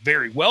because they're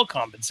very well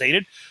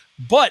compensated.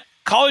 But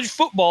college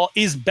football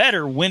is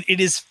better when it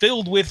is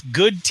filled with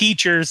good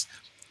teachers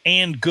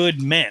and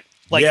good men.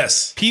 Like,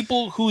 yes,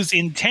 people whose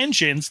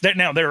intentions that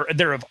now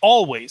there have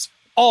always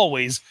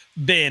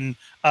been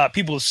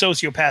people with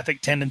sociopathic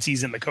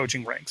tendencies in the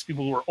coaching ranks,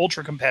 people who are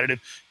ultra competitive,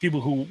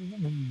 people who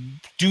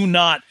do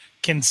not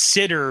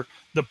consider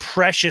the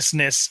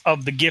preciousness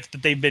of the gift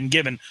that they've been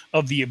given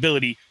of the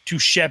ability to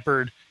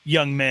shepherd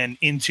young men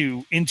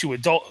into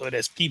adulthood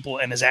as people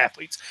and as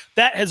athletes.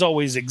 That has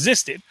always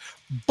existed,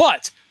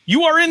 but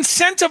you are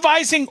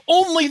incentivizing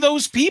only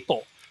those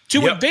people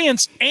to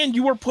advance, and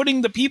you are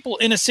putting the people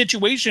in a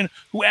situation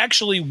who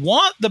actually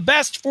want the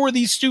best for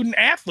these student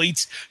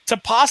athletes to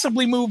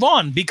possibly move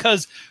on,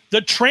 because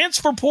the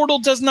transfer portal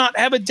does not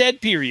have a dead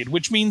period,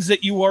 which means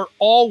that you are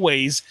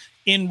always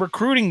in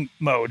recruiting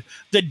mode.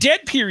 The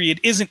dead period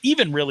isn't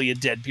even really a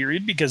dead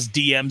period because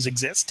DMs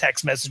exist,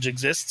 text message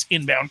exists,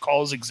 inbound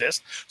calls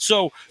exist.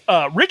 So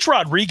Rich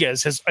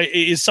Rodriguez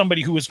is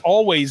somebody who has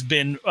always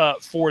been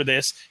for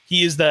this.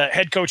 He is the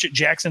head coach at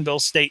Jacksonville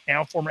State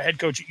now, former head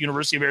coach at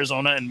University of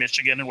Arizona and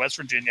Michigan and West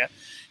Virginia.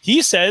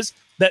 He says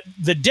that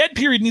the dead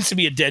period needs to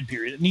be a dead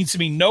period. It needs to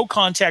be no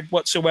contact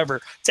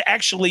whatsoever to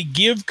actually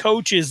give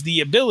coaches the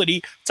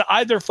ability to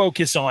either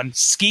focus on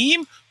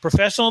scheme,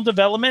 professional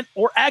development,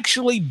 or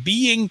actually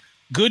being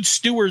good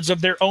stewards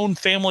of their own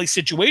family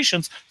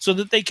situations so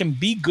that they can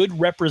be good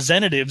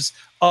representatives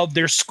of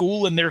their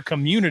school and their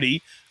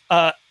community.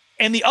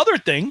 And the other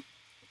thing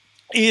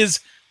is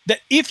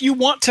that if you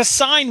want to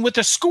sign with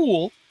a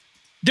school,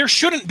 there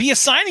shouldn't be a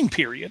signing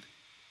period.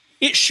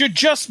 It should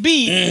just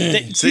be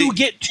that you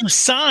get to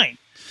sign.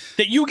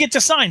 That you get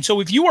to sign. So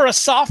if you are a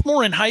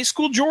sophomore in high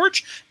school,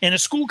 George, and a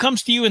school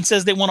comes to you and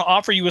says they want to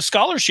offer you a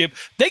scholarship,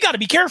 they got to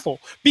be careful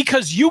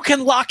because you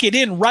can lock it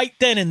in right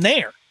then and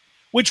there,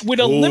 which would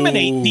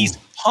eliminate these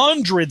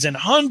hundreds and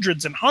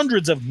hundreds and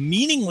hundreds of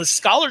meaningless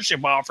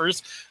scholarship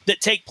offers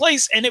that take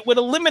place. And it would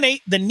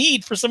eliminate the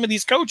need for some of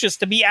these coaches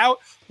to be out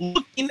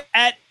looking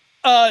at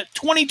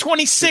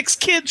 2026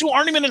 kids who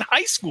aren't even in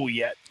high school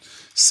yet.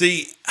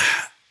 See,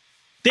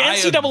 the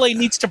NCAA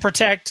needs to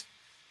protect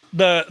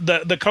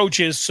the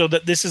coaches so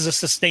that this is a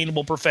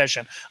sustainable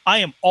profession. I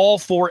am all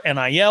for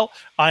NIL.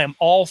 I am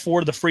all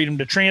for the freedom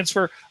to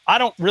transfer. I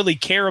don't really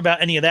care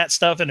about any of that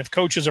stuff. And if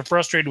coaches are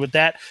frustrated with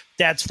that,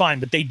 that's fine.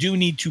 But they do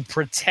need to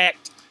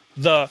protect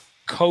the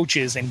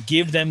coaches and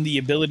give them the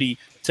ability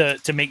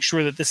to make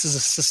sure that this is a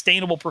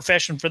sustainable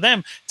profession for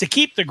them, to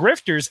keep the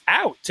grifters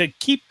out, to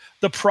keep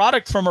the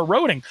product from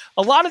eroding.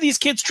 A lot of these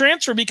kids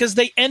transfer because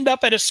they end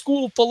up at a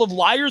school full of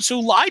liars who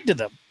lied to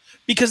them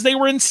because they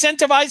were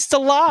incentivized to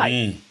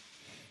lie.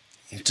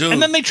 Dude,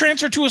 and then they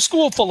transfer to a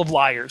school full of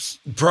liars.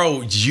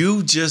 Bro,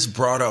 you just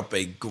brought up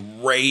a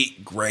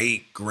great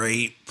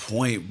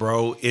point,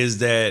 bro. Is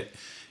that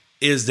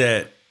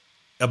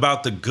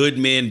about the good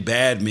men,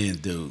 bad men,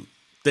 dude?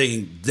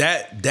 Thing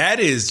that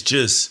is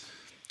just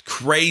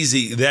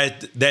crazy.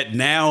 That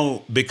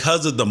now,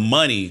 because of the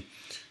money,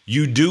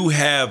 you do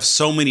have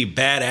so many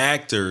bad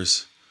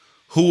actors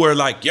who are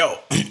like, yo,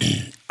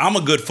 I'm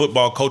a good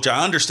football coach.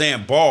 I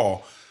understand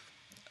ball.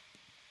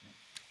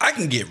 I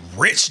can get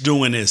rich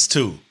doing this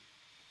too.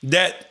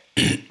 That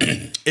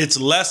it's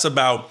less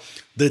about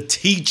the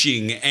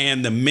teaching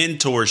and the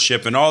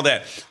mentorship and all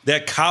that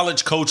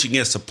college coaching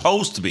is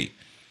supposed to be.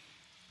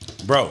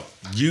 Bro,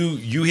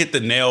 you hit the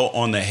nail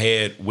on the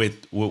head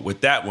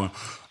with that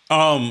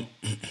one.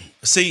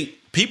 See,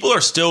 people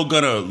are still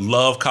gonna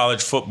love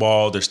college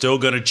football. They're still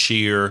gonna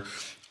cheer,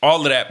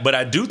 all of that. But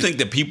I do think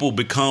that people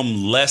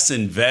become less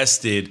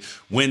invested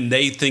when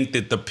they think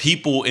that the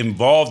people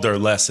involved are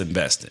less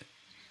invested.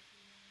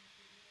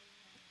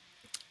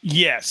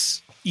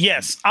 Yes.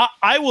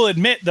 I will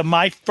admit that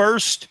my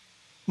first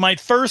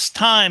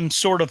time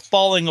sort of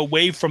falling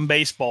away from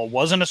baseball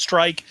wasn't a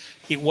strike.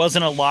 It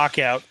wasn't a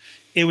lockout.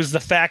 It was the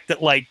fact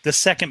that, like, the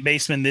second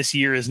baseman this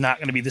year is not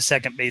going to be the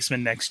second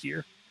baseman next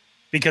year.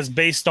 Because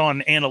based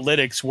on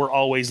analytics, we're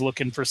always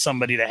looking for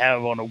somebody to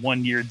have on a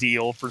 1-year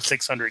deal for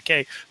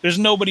 $600K. There's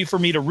nobody for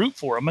me to root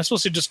for. Am I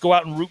supposed to just go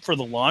out and root for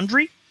the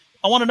laundry?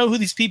 I want to know who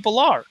these people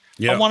are.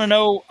 Yeah. I want to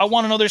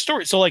know their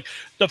story. So, like,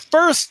 the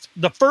first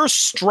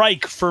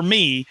strike for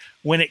me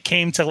when it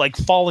came to, like,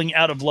 falling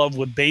out of love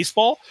with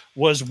baseball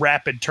was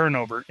rapid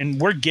turnover. And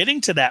we're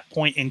getting to that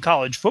point in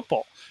college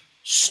football.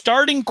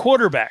 Starting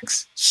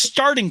quarterbacks,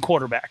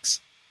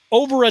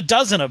 over a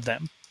dozen of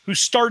them who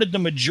started the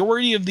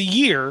majority of the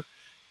year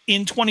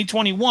in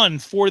 2021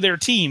 for their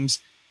teams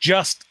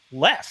just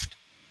left.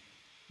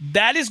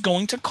 That is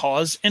going to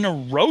cause an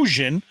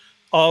erosion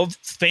of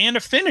fan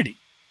affinity.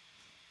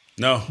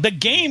 No. The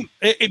game,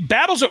 it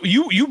battles.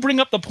 You bring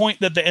up the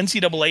point that the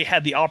NCAA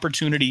had the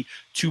opportunity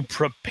to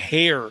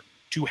prepare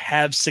to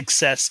have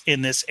success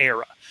in this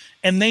era,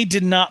 and they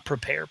did not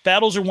prepare.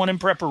 Battles are won in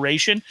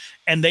preparation,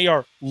 and they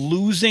are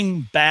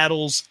losing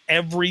battles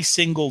every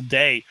single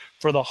day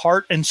for the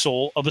heart and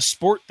soul of a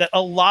sport that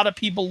a lot of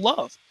people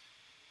love.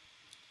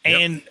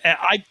 Yep. And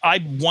I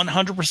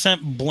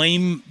 100%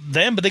 blame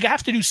them, but they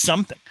have to do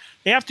something.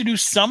 They have to do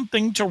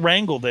something to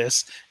wrangle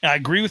this. And I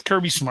agree with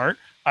Kirby Smart.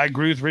 I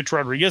agree with Rich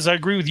Rodriguez. I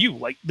agree with you.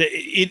 Like,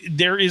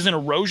 there is an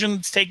erosion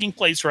that's taking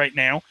place right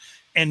now.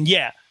 And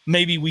yeah,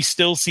 maybe we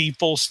still see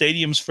full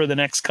stadiums for the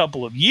next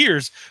couple of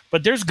years,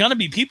 but there's going to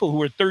be people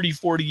who are 30,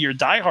 40-year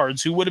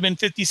diehards who would have been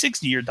 50,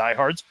 60-year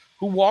diehards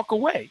who walk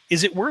away.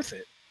 Is it worth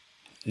it?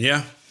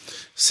 Yeah.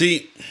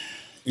 See,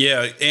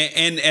 yeah.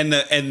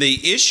 And the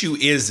issue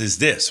is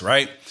this,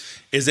 right?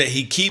 Is that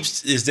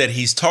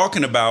he's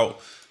talking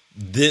about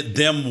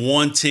them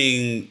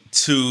wanting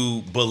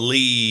to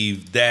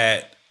believe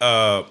that,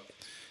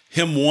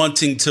 him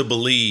wanting to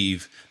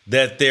believe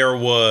that there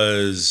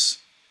was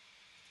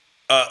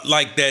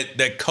like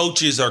that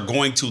coaches are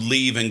going to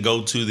leave and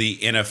go to the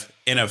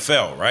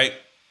NFL, right?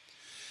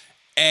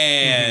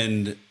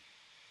 And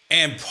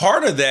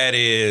part of that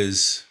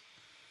is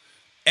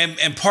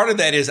and part of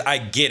that is I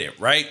get it,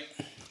 right?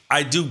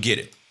 I do get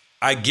it.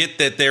 I get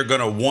that they're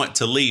going to want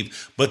to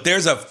leave, but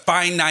there's a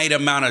finite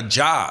amount of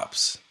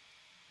jobs.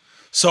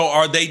 So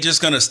are they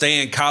just going to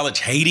stay in college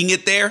hating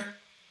it there?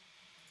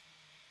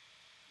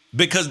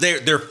 Because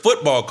they're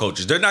football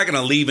coaches. They're not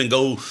going to leave and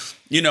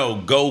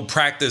go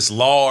practice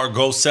law or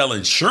go sell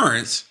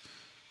insurance.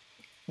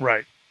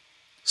 Right.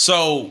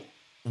 So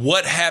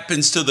what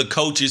happens to the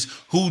coaches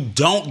who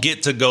don't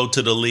get to go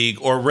to the league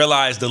or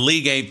realize the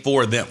league ain't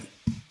for them?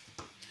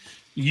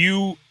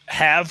 You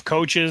have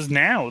coaches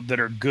now that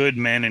are good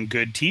men and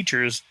good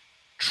teachers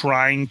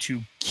trying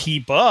to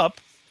keep up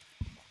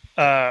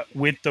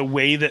with the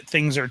way that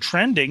things are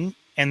trending.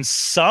 And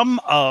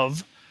some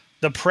of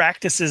the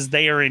practices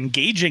they are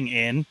engaging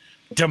in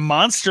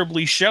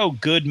demonstrably show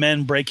good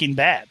men breaking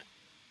bad.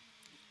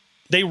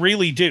 They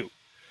really do.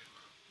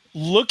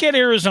 Look at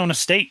Arizona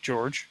State,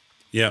 George.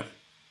 Yeah.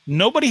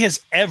 Nobody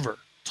has ever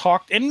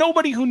talked, and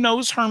nobody who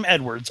knows Herm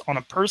Edwards on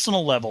a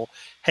personal level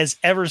has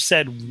ever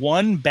said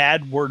one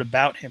bad word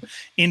about him.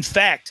 In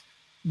fact,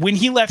 when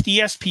he left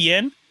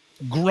ESPN,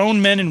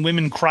 grown men and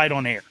women cried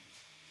on air.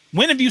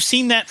 When have you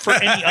seen that for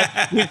any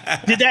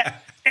did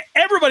that?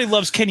 Everybody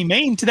loves Kenny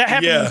Mayne. Did that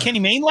happen when Kenny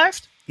Mayne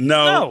left?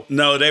 No,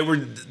 they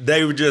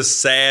were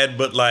just sad,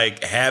 but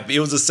like happy. It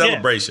was a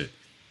celebration. Yeah.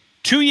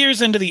 2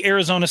 years into the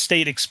Arizona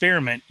State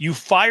experiment, you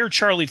fire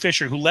Charlie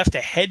Fisher, who left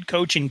a head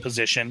coaching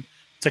position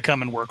to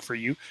come and work for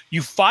you.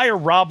 You fire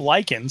Rob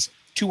Likens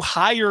to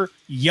hire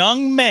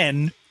young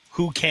men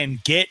who can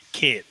get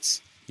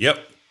kids.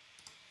 Yep.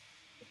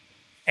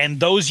 And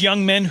those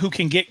young men who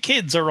can get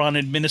kids are on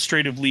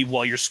administrative leave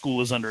while your school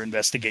is under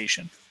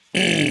investigation.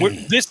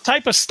 This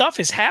type of stuff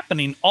is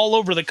happening all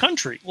over the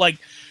country. Like,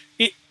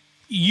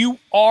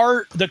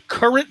 the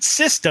current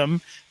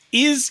system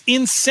is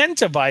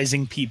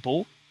incentivizing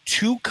people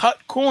to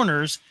cut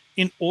corners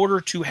in order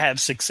to have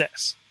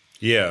success.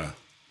 Yeah.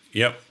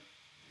 Yep.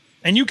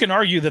 And you can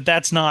argue that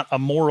that's not a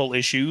moral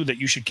issue that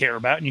you should care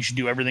about, and you should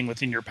do everything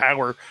within your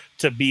power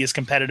to be as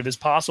competitive as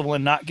possible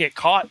and not get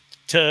caught,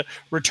 to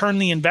return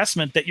the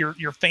investment that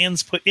your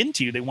fans put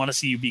into you. They want to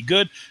see you be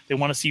good. They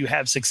want to see you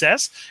have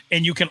success.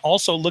 And you can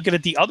also look at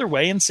it the other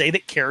way and say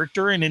that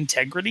character and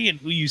integrity and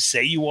who you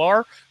say you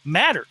are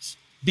matters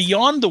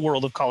beyond the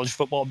world of college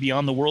football,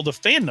 beyond the world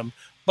of fandom,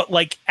 but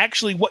like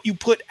actually what you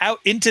put out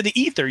into the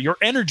ether, your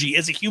energy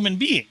as a human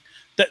being,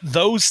 that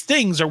those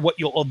things are what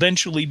you'll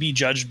eventually be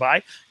judged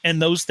by.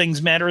 And those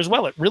things matter as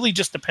well. It really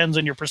just depends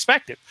on your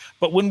perspective.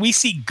 But when we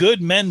see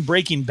good men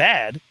breaking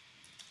bad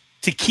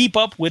to keep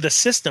up with a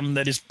system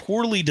that is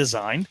poorly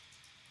designed,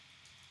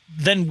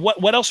 then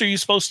what else are you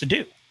supposed to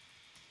do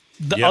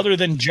other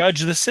than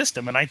judge the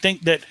system? And I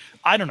think that,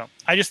 I don't know.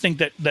 I just think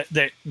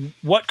that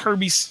what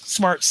Kirby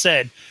Smart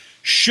said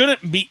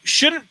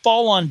shouldn't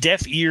fall on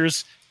deaf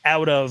ears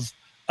out of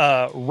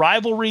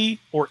rivalry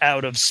or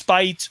out of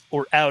spite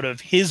or out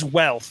of his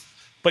wealth.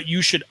 But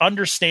you should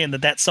understand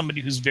that that's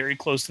somebody who's very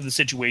close to the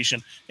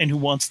situation and who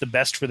wants the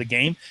best for the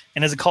game.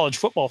 And as a college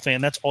football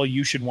fan, that's all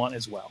you should want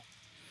as well.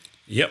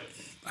 Yep,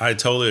 I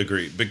totally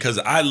agree, because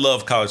I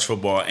love college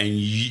football, and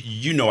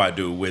you know I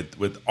do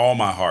with all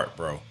my heart,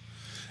 bro.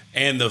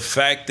 And the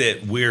fact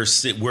that we're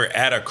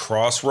at a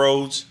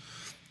crossroads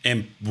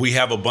and we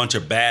have a bunch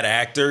of bad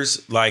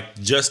actors, like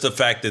just the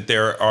fact that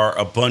there are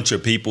a bunch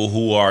of people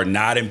who are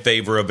not in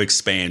favor of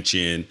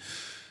expansion.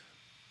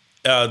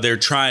 They're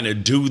trying to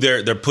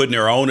they're putting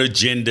their own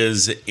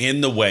agendas in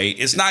the way.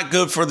 It's not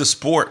good for the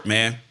sport,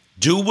 man.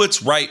 Do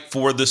what's right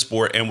for the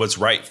sport and what's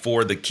right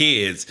for the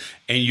kids,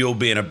 and you'll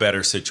be in a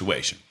better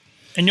situation.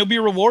 And you'll be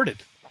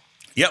rewarded.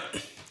 Yep.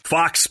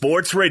 Fox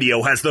Sports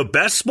Radio has the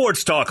best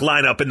sports talk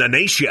lineup in the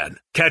nation.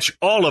 Catch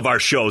all of our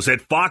shows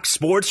at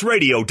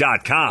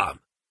foxsportsradio.com.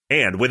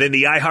 And within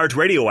the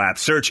iHeartRadio app,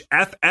 search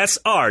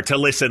FSR to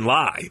listen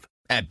live.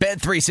 At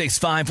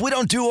Bet365, we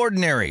don't do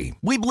ordinary.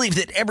 We believe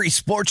that every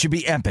sport should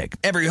be epic.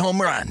 Every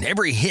home run,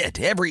 every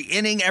hit, every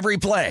inning, every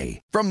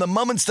play. From the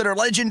moments that are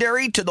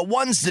legendary to the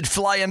ones that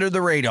fly under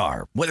the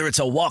radar. Whether it's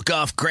a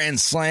walk-off grand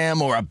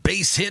slam or a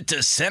base hit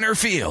to center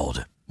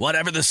field.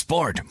 Whatever the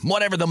sport,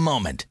 whatever the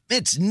moment.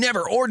 It's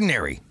never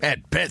ordinary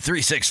at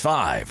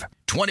Bet365.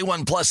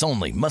 21 plus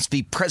only. Must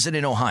be present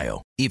in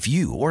Ohio. If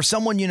you or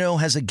someone you know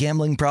has a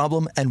gambling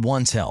problem and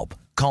wants help,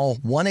 call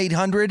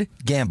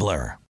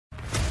 1-800-GAMBLER.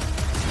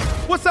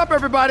 What's up,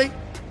 everybody?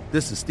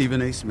 This is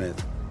Stephen A. Smith.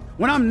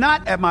 When I'm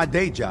not at my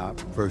day job,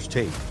 First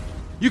Take,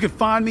 you can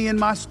find me in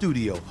my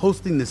studio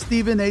hosting the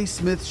Stephen A.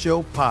 Smith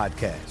Show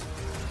podcast.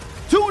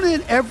 Tune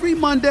in every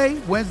Monday,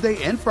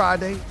 Wednesday, and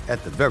Friday,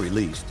 at the very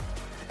least,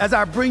 as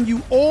I bring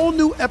you all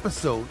new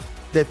episodes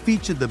that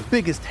feature the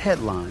biggest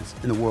headlines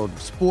in the world of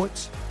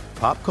sports,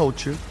 pop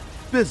culture,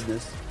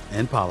 business,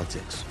 and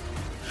politics.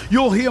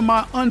 You'll hear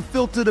my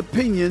unfiltered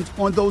opinions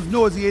on those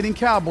nauseating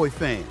Cowboy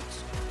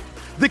fans,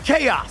 the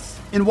chaos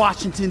in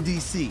Washington,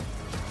 D.C.,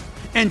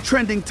 and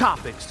trending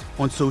topics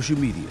on social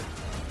media,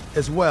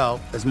 as well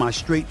as my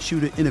straight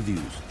shooter interviews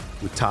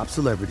with top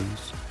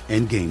celebrities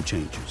and game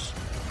changers.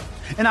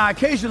 And I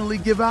occasionally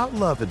give out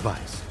love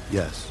advice.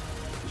 Yes,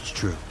 it's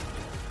true.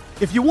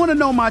 If you want to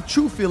know my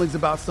true feelings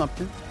about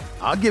something,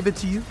 I'll give it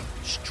to you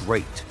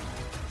straight.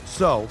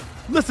 So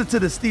listen to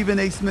the Stephen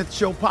A. Smith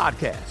Show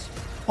podcast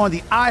on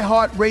the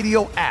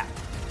iHeartRadio app,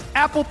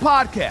 Apple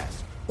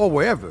Podcasts, or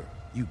wherever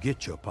you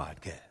get your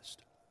podcast.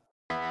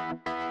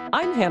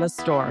 I'm Hannah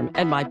Storm,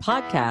 and my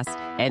podcast,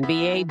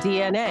 NBA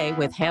DNA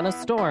with Hannah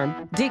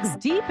Storm, digs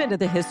deep into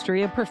the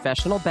history of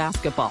professional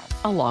basketball,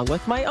 along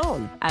with my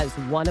own, as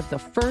one of the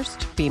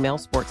first female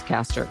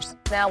sportscasters.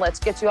 Now let's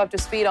get you up to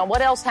speed on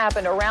what else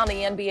happened around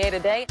the NBA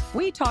today.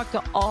 We talked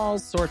to all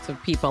sorts of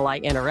people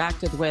I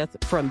interacted with,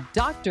 from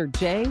Dr.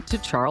 J to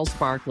Charles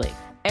Barkley.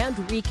 and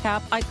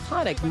recap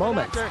iconic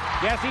moments.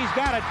 Yes, he's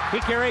got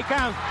it. Here he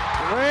comes.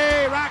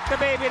 We rock the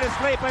baby to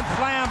sleep and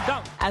slam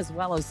dunk. As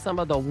well as some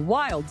of the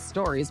wild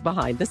stories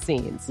behind the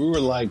scenes. We were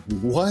like,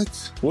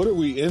 what? What are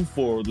we in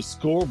for? The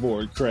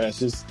scoreboard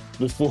crashes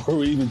before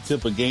we even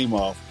tip a game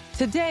off.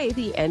 Today,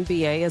 the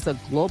NBA is a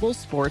global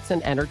sports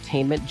and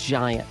entertainment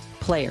giant.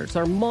 Players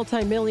are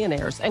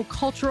multimillionaires and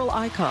cultural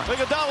icons.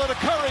 Iguodala to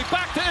Curry,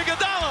 back to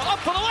Iguodala, up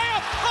for the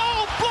layup.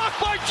 Oh, blocked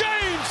by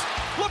James.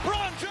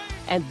 LeBron James.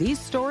 And these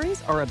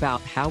stories are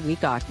about how we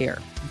got here,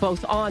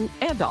 both on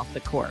and off the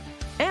court.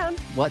 And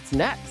what's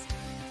next?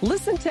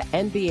 Listen to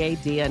NBA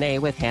DNA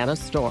with Hannah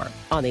Storm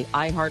on the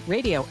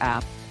iHeartRadio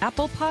app,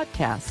 Apple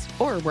Podcasts,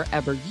 or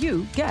wherever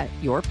you get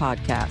your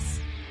podcasts.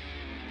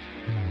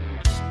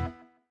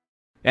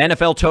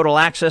 NFL Total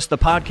Access, the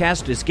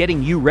podcast, is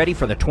getting you ready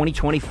for the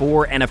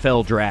 2024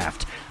 NFL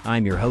Draft.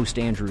 I'm your host,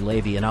 Andrew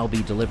Levy, and I'll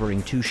be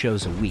delivering 2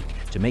 shows a week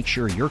to make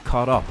sure you're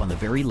caught up on the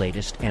very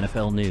latest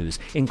NFL news,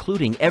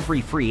 including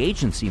every free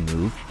agency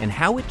move and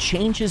how it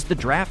changes the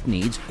draft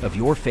needs of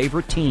your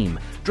favorite team.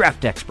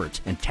 Draft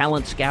experts and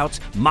talent scouts,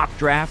 mock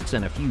drafts,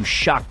 and a few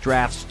shock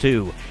drafts,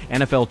 too.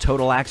 NFL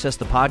Total Access,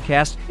 the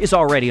podcast, is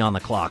already on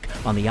the clock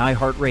on the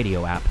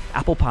iHeartRadio app,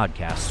 Apple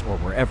Podcasts, or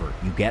wherever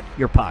you get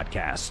your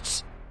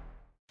podcasts.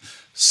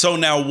 So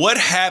now what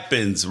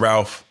happens,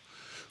 Ralph,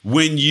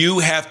 when you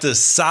have to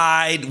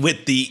side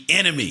with the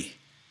enemy?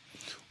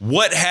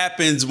 What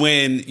happens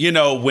when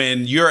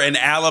you're an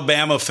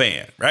Alabama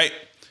fan, right?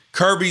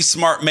 Kirby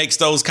Smart makes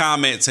those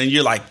comments and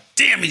you're like,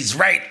 damn, he's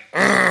right.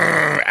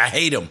 I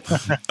hate him.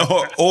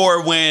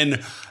 or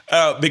when,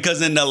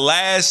 because in the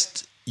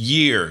last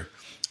year,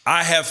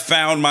 I have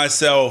found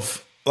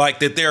myself like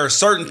that there are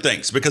certain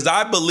things, because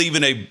I believe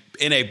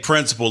in a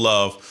principle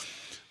of,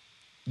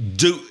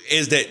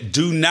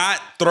 do not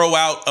throw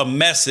out a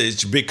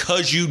message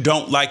because you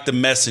don't like the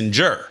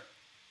messenger.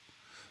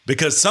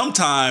 Because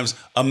sometimes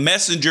a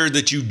messenger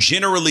that you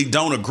generally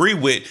don't agree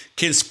with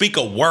can speak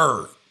a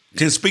word,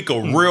 can speak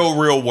a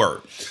real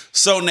word.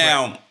 So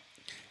now,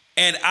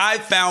 and I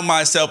found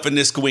myself in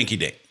this squinky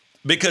dink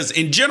because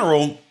in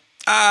general,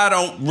 I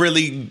don't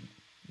really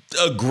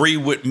agree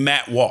with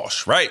Matt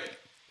Walsh, right?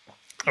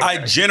 Okay.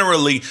 I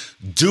generally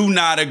do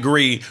not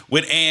agree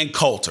with Ann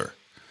Coulter.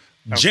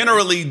 Okay.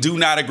 Generally do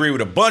not agree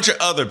with a bunch of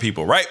other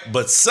people, right?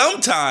 But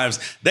sometimes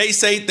they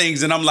say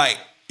things and I'm like,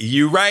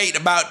 you right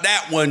about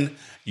that one.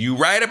 You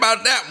right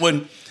about that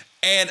one.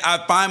 And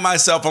I find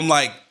myself, I'm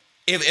like,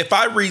 if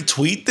I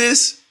retweet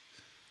this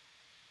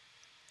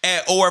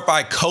or if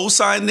I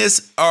co-sign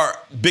this, or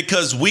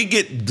because we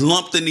get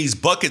lumped in these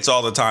buckets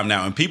all the time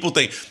now. And people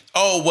think,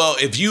 oh, well,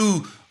 if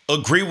you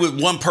agree with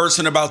one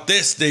person about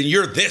this, then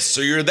you're this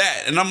or you're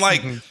that. And I'm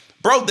like,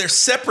 bro, they're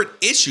separate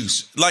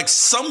issues. Like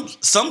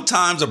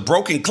sometimes a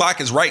broken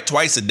clock is right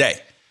twice a day.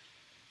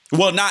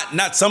 Well,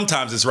 not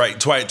sometimes it's right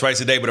twice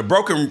a day, but a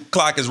broken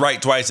clock is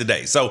right twice a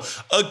day. So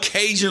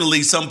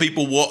occasionally some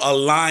people will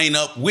align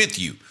up with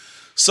you.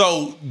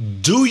 So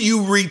do you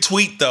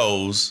retweet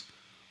those?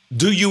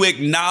 Do you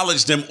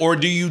acknowledge them, or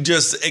do you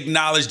just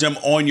acknowledge them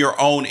on your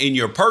own in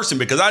your person?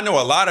 Because I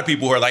know a lot of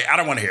people who are like, I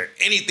don't want to hear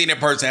anything that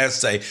person has to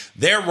say.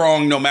 They're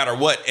wrong no matter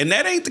what. And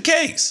that ain't the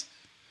case.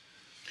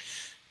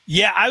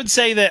 Yeah, I would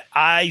say that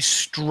I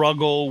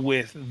struggle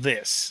with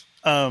this.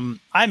 I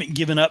haven't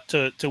given up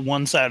to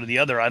one side or the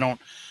other. I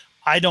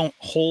don't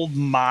hold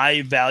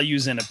my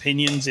values and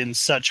opinions in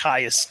such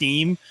high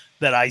esteem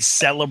that I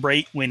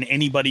celebrate when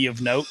anybody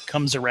of note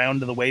comes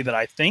around to the way that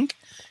I think.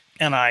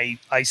 And I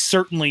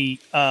certainly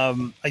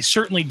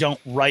don't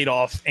write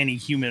off any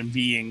human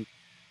being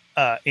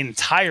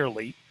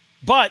entirely.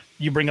 But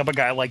you bring up a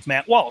guy like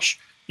Matt Walsh.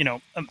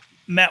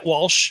 Matt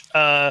Walsh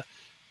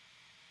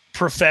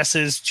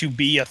professes to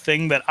be a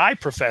thing that I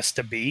profess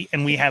to be,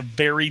 and we have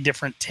very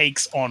different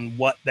takes on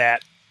what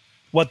that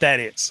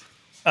is.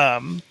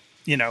 And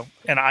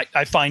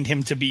I find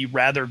him to be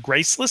rather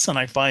graceless, and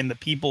I find the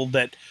people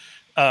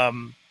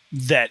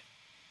that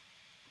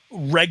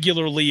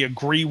regularly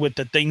agree with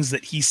the things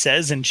that he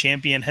says and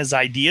champion his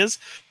ideas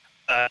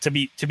to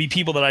be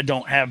people that I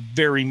don't have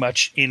very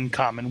much in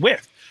common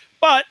with.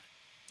 But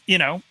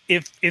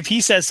if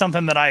he says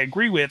something that I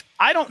agree with,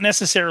 I don't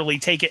necessarily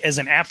take it as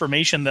an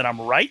affirmation that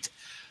I'm right.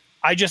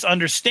 I just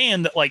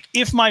understand that, like,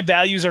 if my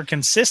values are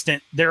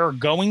consistent, there are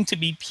going to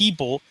be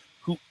people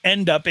who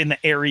end up in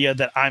the area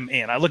that I'm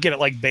in. I look at it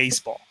like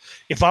baseball.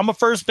 If I'm a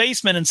first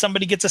baseman and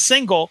somebody gets a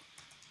single,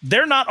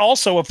 they're not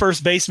also a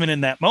first baseman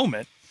in that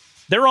moment.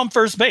 They're on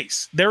first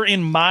base. They're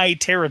in my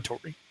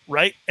territory.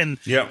 Right. And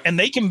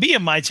they can be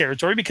in my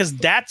territory because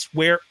that's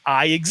where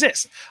I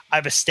exist.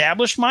 I've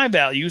established my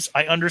values.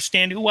 I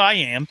understand who I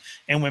am.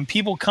 And when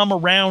people come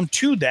around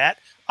to that,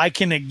 I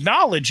can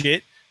acknowledge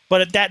it.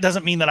 But that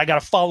doesn't mean that I got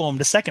to follow them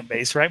to second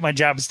base. Right. My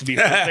job is to be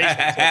first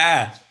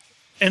baseman.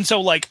 And so,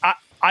 like,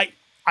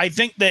 I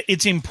think that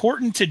it's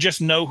important to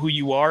just know who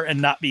you are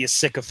and not be a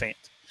sycophant,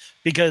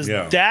 because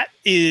that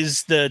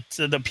is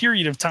the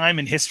period of time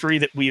in history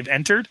that we have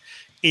entered,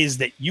 is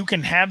that you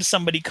can have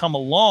somebody come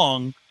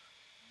along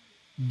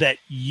that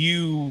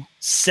you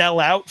sell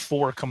out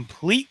for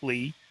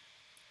completely,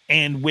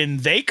 And when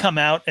they come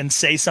out and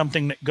say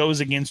something that goes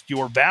against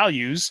your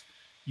values,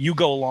 you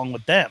go along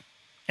with them.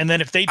 And then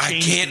if they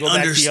change, I can't to go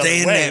back understand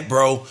the other way, that,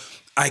 bro.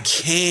 I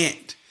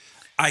cannot.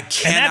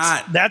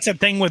 And that's a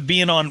thing with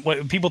being on.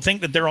 People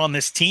think that they're on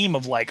this team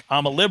of like,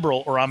 I'm a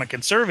liberal or I'm a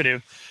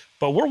conservative,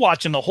 but we're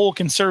watching the whole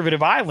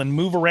conservative island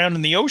move around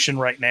in the ocean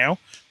right now.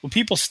 Well,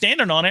 people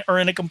standing on it are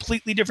in a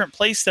completely different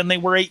place than they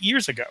were 8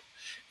 years ago.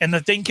 And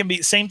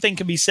same thing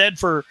can be said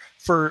for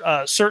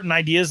certain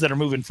ideas that are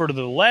moving further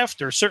to the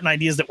left, or certain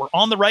ideas that were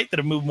on the right that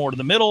have moved more to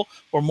the middle,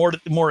 or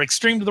more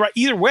extreme to the right.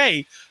 Either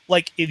way,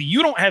 like if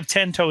you don't have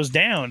 10 toes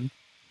down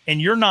and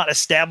you're not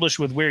established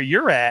with where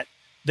you're at,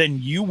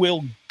 then you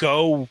will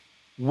go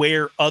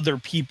where other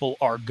people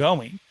are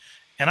going.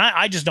 And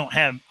I don't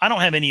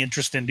have any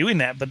interest in doing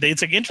that. But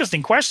it's an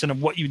interesting question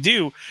of what you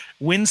do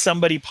when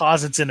somebody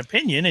posits an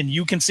opinion and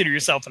you consider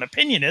yourself an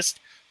opinionist.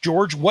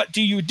 George, what do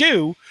you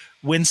do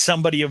when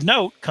somebody of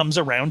note comes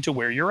around to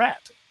where you're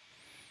at?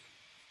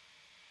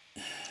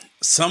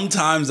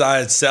 Sometimes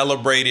I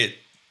celebrate it.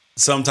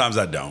 Sometimes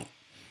I don't.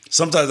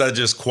 Sometimes I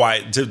just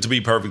to be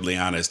perfectly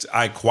honest,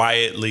 I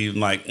quietly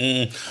like,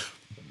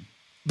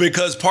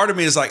 because part of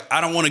me is like,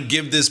 I don't want to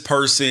give this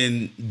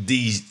person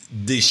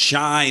the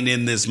shine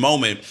in this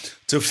moment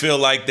to feel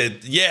like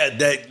that,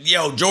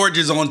 George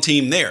is on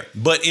team there.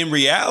 But in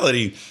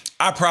reality,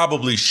 I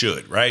probably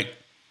should, right?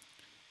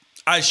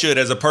 I should,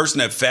 as a person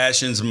that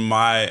fashions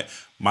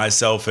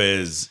myself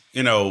as,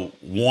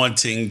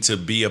 wanting to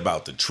be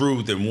about the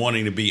truth and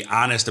wanting to be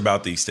honest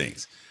about these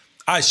things.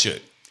 I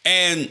should.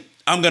 And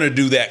I'm going to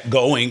do that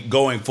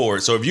going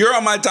forward. So if you're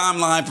on my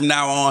timeline from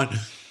now on,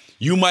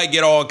 you might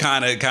get all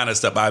kind of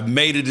stuff. I've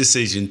made a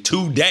decision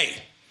today.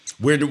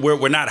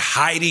 We're not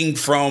hiding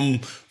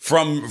from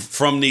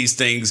these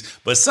things,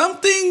 but some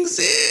things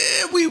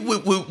we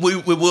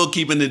will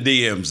keep in the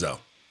DMs though.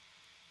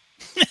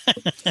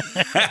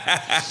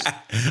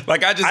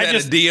 Like I just had a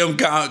DM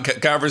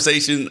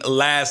conversation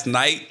last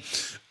night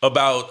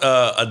about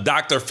a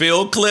Dr.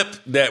 Phil clip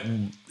that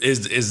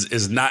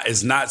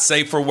is not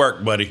safe for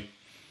work, buddy.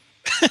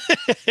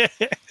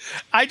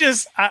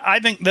 I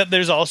think that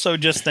there's also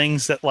just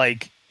things that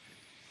like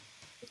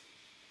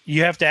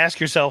you have to ask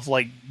yourself,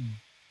 like,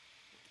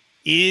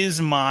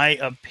 is my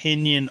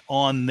opinion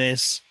on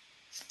this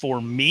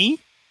for me?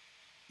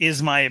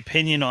 Is my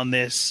opinion on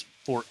this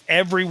for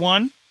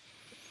everyone?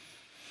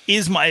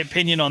 Is my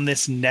opinion on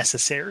this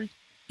necessary?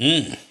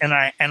 And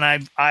I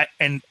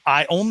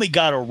only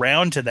got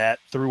around to that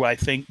through, I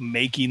think,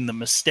 making the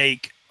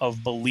mistake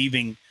of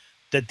believing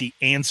that the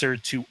answer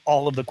to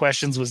all of the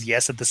questions was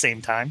yes at the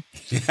same time.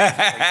 Like,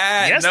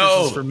 yes, no.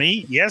 This is for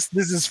me. Yes,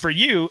 this is for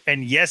you.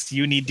 And yes,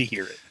 you need to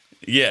hear it.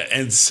 Yeah.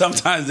 And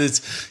sometimes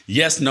it's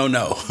yes, no,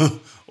 no.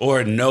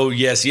 Or no,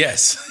 yes,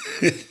 yes.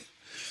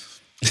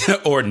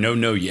 Or no,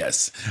 no,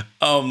 yes.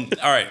 All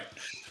right.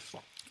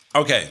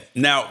 Okay.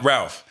 Now,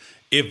 Ralph,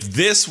 if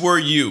this were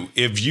you,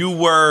 if you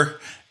were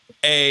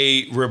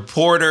a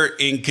reporter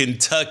in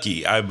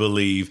Kentucky, I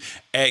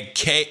believe, at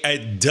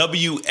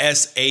WSAZ.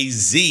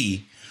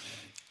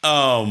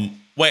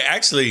 Wait,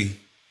 actually,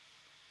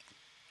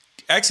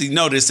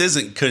 no, this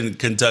isn't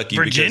Kentucky.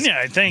 Virginia,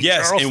 I think.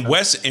 Yes,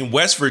 Charleston. in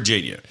West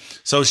Virginia.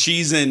 So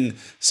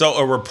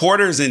a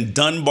reporter's in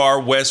Dunbar,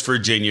 West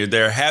Virginia.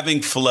 They're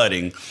having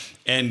flooding,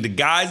 and the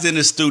guy's in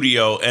the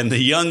studio, and the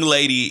young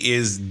lady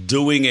is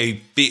doing a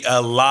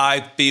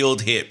live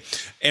field hit.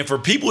 And for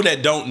people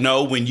that don't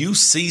know, when you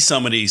see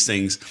some of these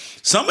things,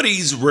 some of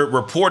these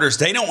reporters,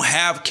 they don't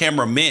have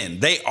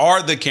cameramen. They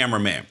are the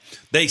cameraman.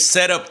 They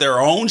set up their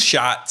own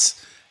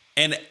shots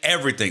and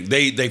everything.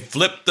 They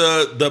flip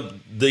the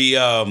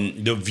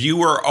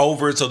viewer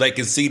over so they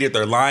can see that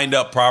they're lined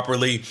up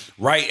properly,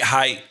 right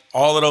height,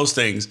 all of those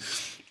things.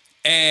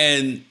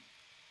 And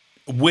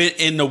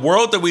in the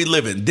world that we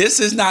live in, this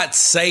is not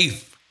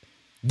safe.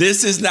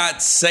 This is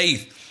not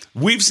safe.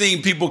 We've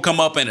seen people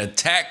come up and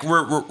attack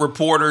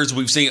reporters.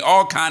 We've seen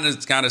all kind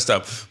of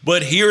stuff.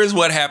 But here is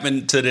what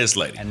happened to this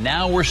lady. And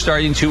now we're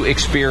starting to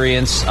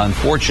experience,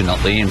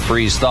 unfortunately, in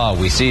freeze thaw,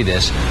 we see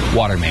this,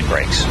 water main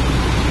breaks.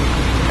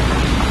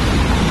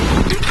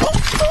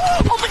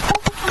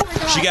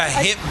 She got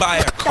hit by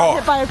a car.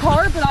 Hit by a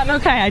car, but I'm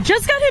okay. I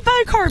just got hit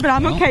by a car, but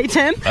I'm okay,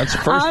 Tim. That's the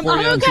first for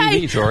you on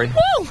TV, Tori.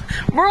 Woo!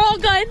 We're all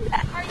good.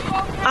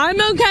 I'm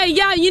okay.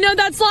 Yeah,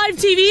 that's live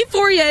TV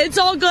for you. It's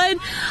all good.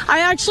 I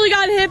actually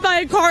got hit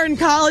by a car in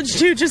college,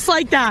 too, just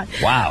like that.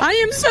 Wow. I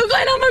am so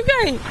glad I'm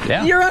okay.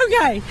 Yeah. You're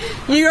okay.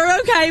 You're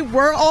okay.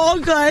 We're all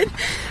good.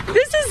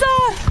 This is,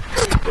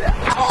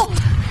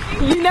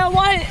 you know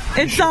what?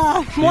 It's,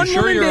 one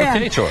sure woman you're band.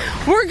 okay, Tori?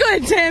 We're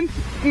good, Tim.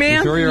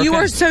 Ma'am, you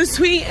are so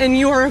sweet and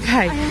you are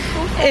okay.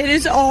 It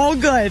is all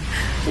good.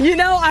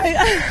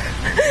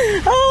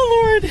 Oh,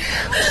 Lord.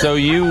 So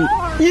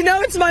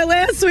it's my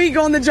last week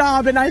on the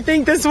job, and I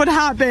think this would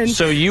happen.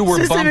 So you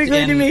were bumped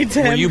in, to me,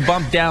 Tim. Were you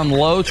bumped down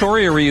low,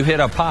 Tori, or were you hit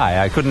up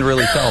high? I couldn't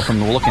really tell from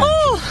the looking.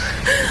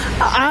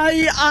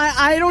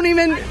 I don't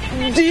even.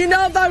 Do you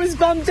know if I was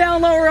bumped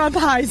down, low, or up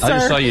high, sir? I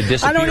just saw you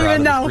disappear. I don't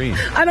even know. Screen.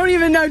 I don't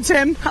even know,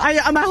 Tim.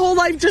 My whole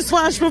life just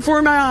flashed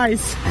before my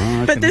eyes.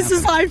 But this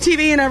is live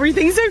TV and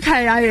everything's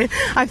okay.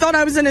 I thought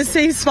I was in a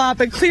safe spot,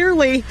 but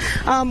clearly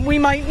we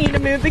might need to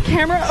move the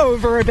camera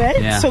over a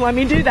bit. Yeah. So let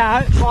me do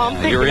that while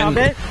I'm thinking of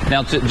it.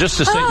 Now, just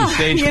to set you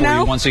stage for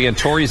you once again,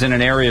 Tori's in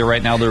an area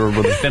right now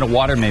there's been a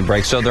water main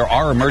break, so there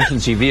are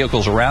emergency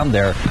vehicles around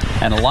there.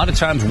 And a lot of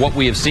times what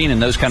we have seen in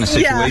those kind of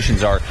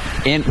situations are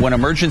when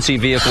emergency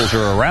vehicles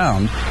are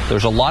around,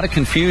 there's a lot of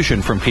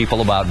confusion from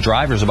people about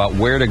drivers about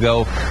where to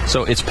go.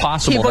 So it's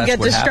possible people that's get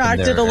what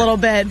distracted a little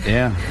bit.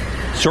 Yeah.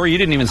 Sorry, you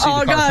didn't even see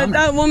the car coming.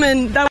 That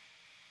woman.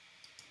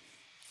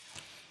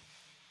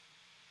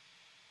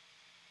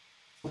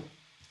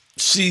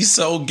 She's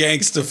so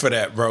gangster for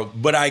that, bro.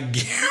 But I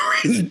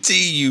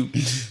guarantee you,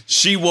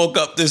 she woke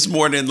up this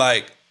morning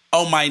like,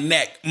 oh, my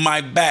neck,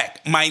 my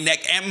back, my neck,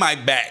 and my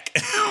back.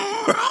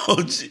 Bro,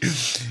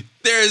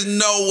 there is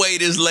no way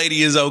this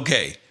lady is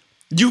okay.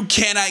 You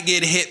cannot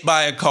get hit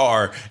by a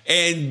car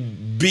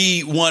and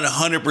be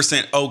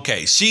 100%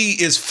 okay. She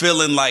is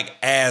feeling like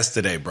ass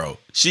today, bro.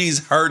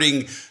 She's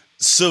hurting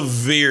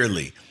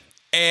severely.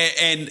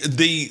 And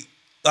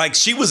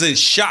she was in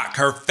shock,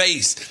 her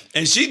face,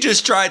 and she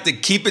just tried to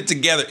keep it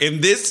together.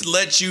 And this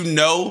lets you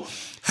know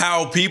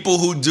how people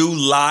who do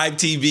live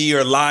TV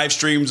or live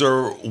streams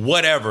or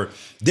whatever,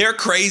 they're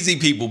crazy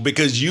people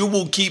because you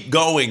will keep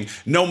going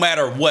no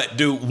matter what.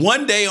 Dude,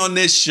 one day on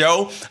this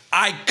show,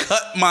 I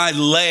cut my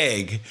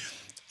leg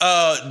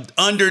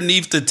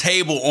underneath the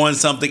table on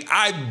something.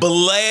 I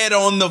bled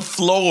on the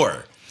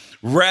floor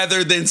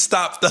rather than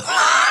stop the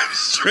live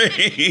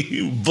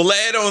stream.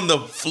 Bled on the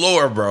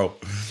floor, bro.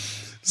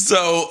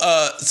 So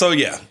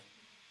yeah.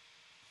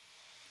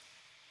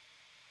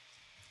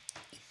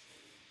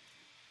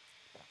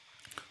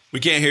 We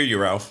can't hear you,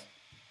 Ralph.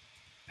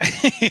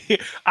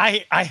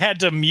 I had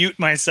to mute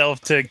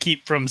myself to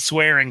keep from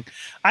swearing.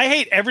 I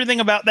hate everything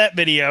about that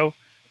video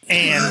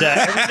and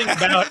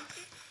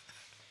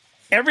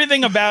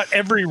everything about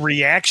every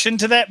reaction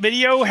to that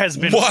video has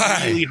been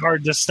really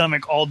hard to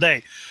stomach all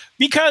day.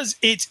 Because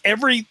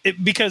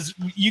because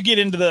you get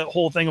into the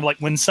whole thing of like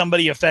when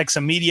somebody affects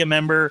a media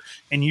member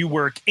and you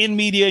work in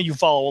media, you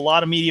follow a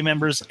lot of media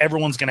members,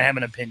 everyone's going to have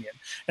an opinion.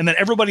 And then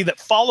everybody that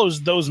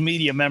follows those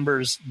media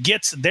members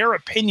gets their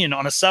opinion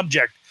on a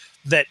subject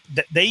that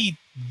they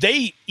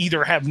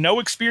either have no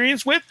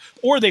experience with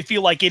or they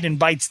feel like it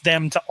invites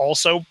them to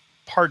also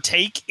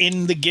partake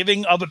in the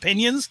giving of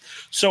opinions.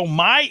 So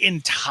my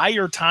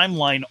entire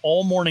timeline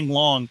all morning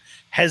long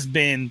has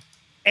been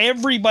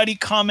everybody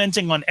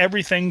commenting on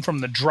everything from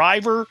the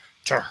driver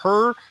to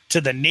her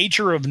to the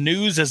nature of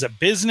news as a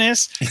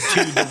business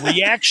to the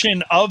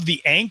reaction of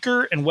the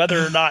anchor and whether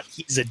or not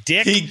he's a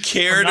dick. He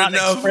cared not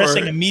enough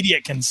expressing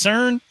immediate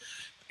concern.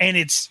 And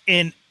it's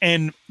a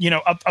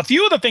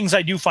few of the things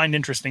I do find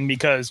interesting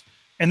because,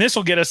 and this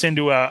will get us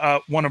into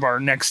one of our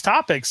next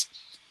topics.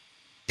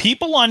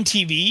 People on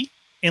TV,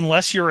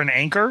 unless you're an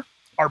anchor,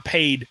 are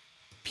paid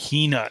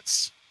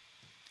peanuts.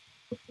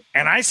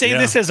 And I say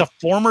this as a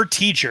former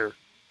teacher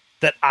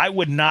that I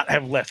would not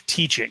have left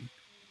teaching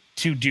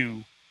to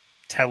do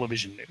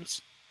television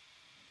news.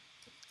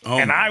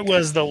 And I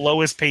was the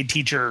lowest paid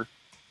teacher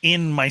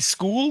in my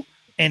school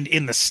and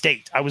in the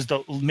state. I was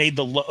made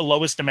the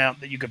lowest amount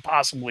that you could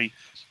possibly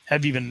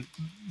have even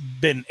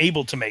been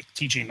able to make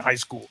teaching high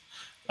school.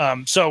 I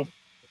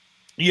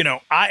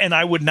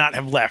would not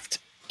have left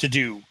to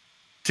do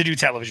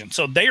television.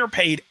 So they are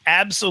paid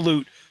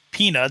absolute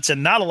peanuts,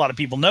 and not a lot of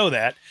people know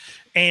that.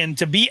 And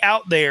to be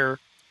out there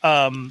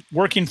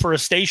working for a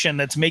station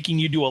that's making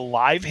you do a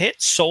live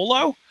hit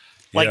solo,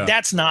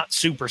 that's not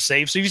super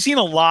safe. So you've seen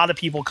a lot of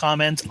people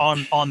comment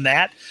on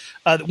that.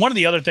 One of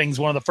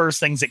the first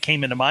things that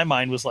came into my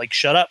mind was like,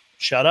 shut up,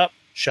 shut up,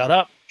 shut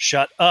up,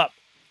 shut up.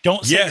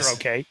 Don't say you're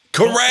okay.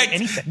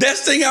 Correct.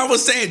 That's the thing I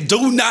was saying.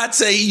 Do not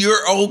say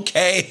you're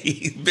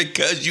okay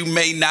because you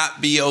may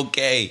not be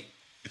okay.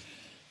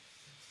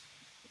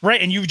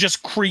 Right. And you've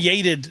just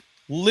created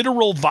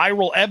literal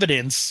viral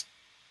evidence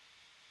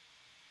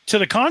to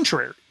the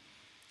contrary.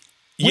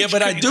 Yeah,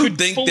 but I do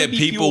think that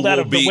people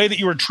will be the way that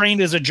you were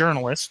trained as a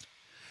journalist.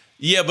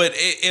 Yeah, but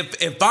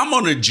if I'm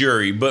on a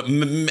jury, but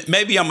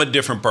maybe I'm a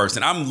different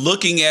person. I'm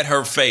looking at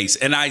her face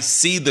and I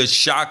see the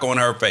shock on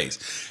her face.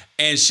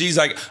 And she's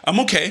like, I'm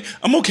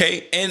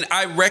okay. And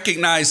I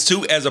recognize,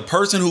 too, as a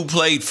person who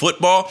played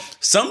football,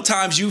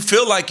 sometimes you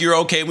feel like you're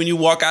okay when you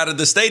walk out of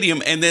the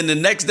stadium. And then the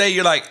next day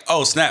you're like,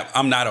 oh, snap,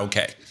 I'm not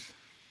okay.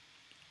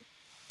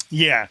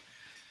 Yeah.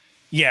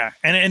 Yeah.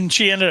 And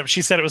she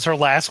said it was her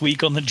last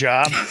week on the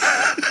job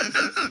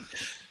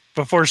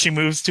before she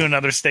moves to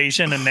another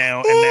station. And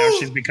now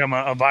she's become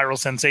a viral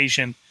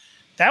sensation.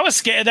 That was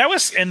scary. That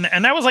was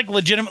like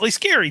legitimately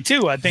scary,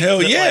 too. I think.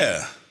 Hell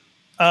yeah.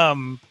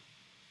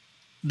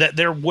 That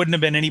there wouldn't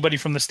have been anybody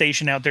from the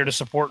station out there to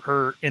support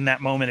her in that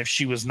moment if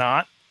she was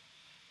not.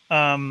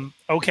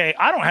 Okay.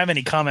 I don't have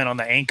any comment on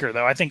the anchor,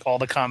 though. I think all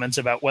the comments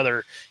about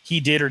whether he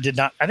did or did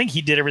not, I think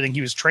he did everything he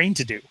was trained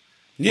to do.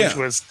 which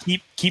was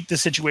keep the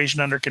situation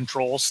under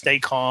control, stay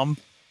calm,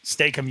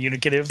 stay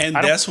communicative. And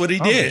that's what he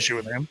did. I don't have an issue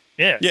with him.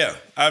 Yeah. Yeah,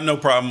 I have no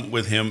problem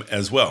with him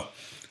as well.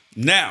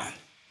 Now,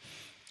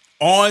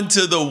 on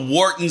to the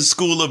Wharton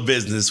School of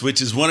Business,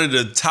 which is one of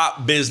the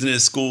top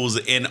business schools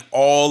in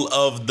all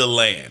of the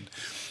land.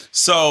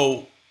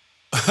 So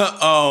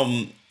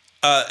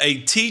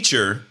a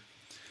teacher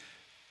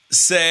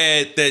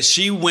said that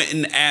she went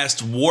and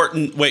asked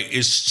Wharton. Wait,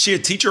 is she a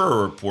teacher or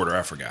a reporter?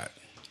 I forgot.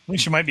 I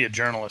think she might be a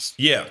journalist.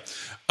 Yeah.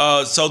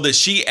 So that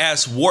she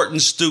asked Wharton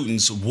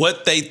students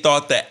what they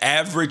thought the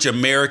average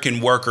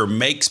American worker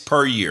makes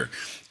per year.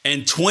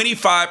 And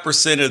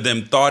 25% of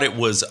them thought it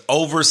was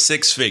over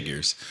six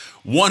figures.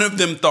 One of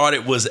them thought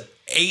it was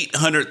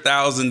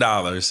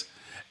 $800,000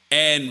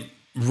 and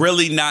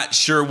really not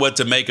sure what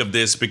to make of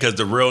this because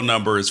the real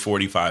number is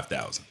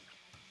 45,000.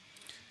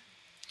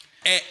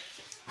 And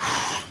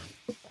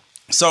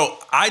so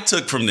I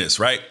took from this,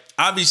 right?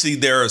 Obviously,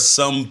 there are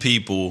some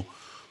people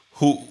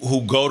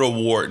who go to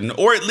Wharton,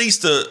 or at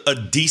least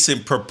a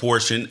decent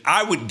proportion.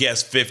 I would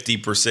guess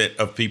 50%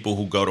 of people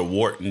who go to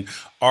Wharton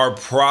are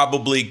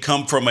probably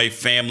come from a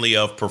family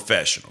of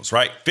professionals,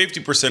 right?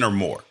 50% or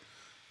more.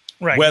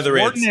 Right. Whether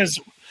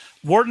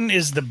Wharton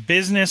is the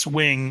business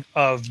wing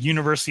of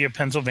University of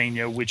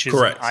Pennsylvania, which is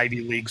an Ivy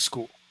League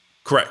school.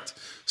 Correct.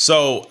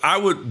 So I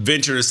would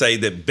venture to say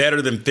that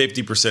better than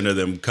 50% of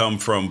them come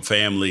from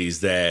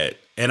families that,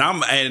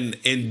 and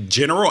in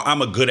general,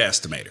 I'm a good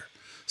estimator.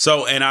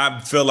 So, and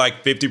I feel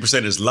like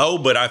 50% is low,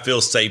 but I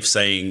feel safe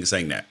saying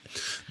that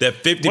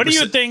 50%. What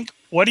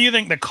do you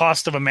think the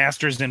cost of a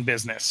master's in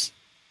business?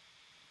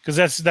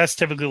 Because that's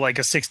typically like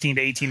a 16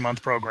 to 18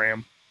 month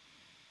program.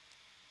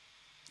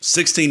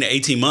 16 to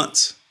 18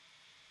 months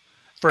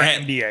for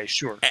an MBA,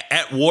 sure.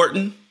 At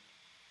Wharton?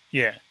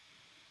 Yeah.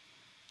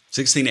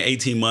 16 to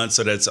 18 months,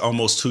 so that's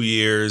almost 2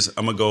 years.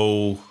 I'm going to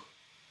go,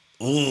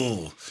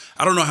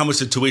 I don't know how much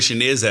the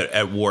tuition is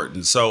at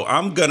Wharton. So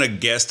I'm going to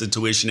guess the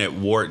tuition at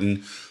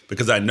Wharton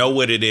because I know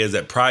what it is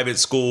at private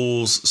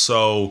schools.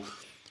 So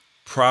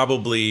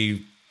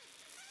probably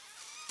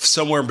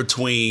somewhere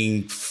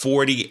between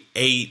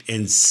 48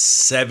 and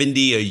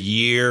 70 a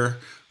year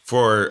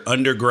for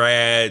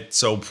undergrad.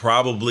 So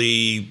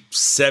probably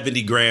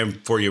 70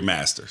 grand for your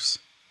master's.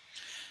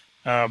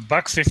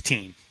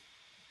 $115.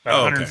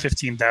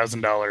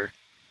 $115,000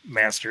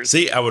 master's.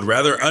 See, I would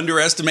rather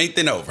underestimate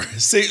than over.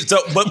 See, so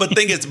but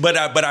thing is, but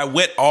I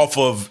went off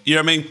of, you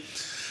know what I mean?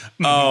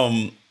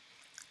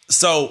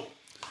 Mm-hmm.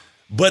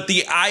 But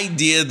the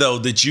idea though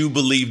that you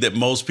believe that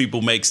most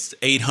people makes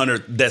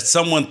that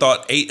someone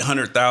thought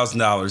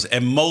 $800,000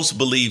 and most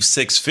believe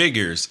six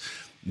figures,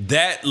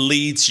 that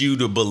leads you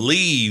to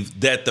believe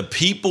that the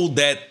people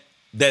that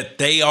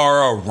they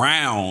are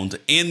around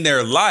in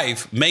their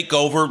life make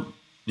over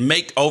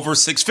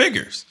six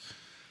figures.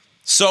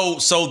 So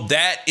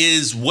that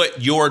is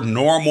what your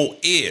normal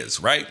is,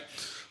 right?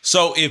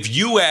 So if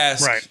you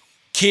ask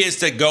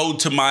kids that go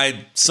to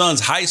my son's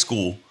high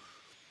school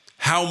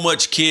how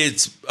much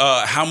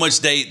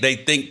they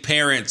think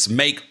parents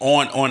make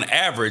on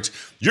average,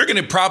 you're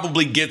going to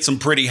probably get some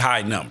pretty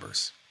high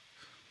numbers.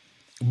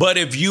 But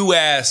if you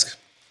ask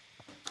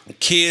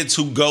kids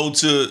who go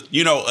to,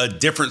 a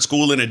different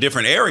school in a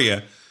different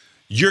area,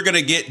 you're going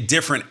to get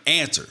different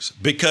answers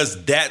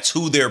because that's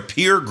who their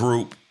peer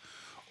group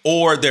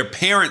or their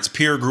parents'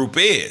 peer group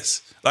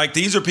is. Like,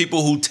 these are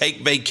people who take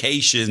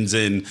vacations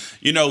and,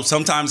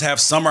 sometimes have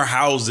summer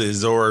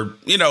houses or,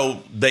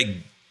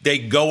 they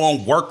go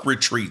on work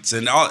retreats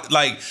and all,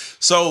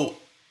 so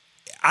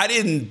I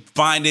didn't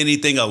find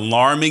anything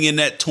alarming in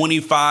that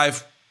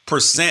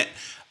 25%.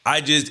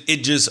 It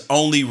just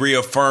only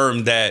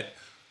reaffirmed that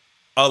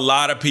a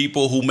lot of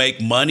people who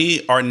make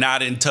money are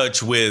not in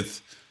touch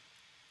with,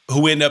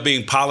 who end up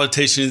being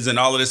politicians and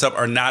all of this stuff,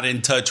 are not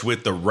in touch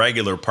with the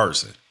regular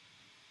person.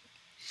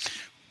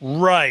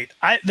 Right.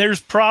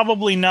 There's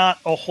probably not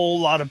a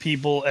whole lot of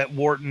people at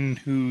Wharton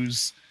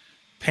whose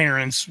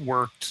parents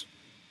worked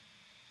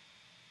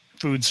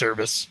food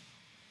service.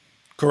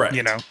 Correct.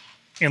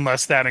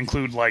 Unless that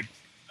include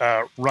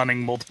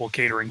running multiple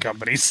catering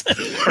companies or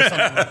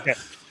something like that.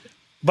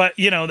 But,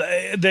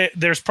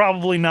 there's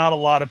probably not a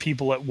lot of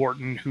people at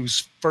Wharton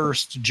whose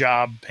first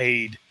job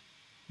paid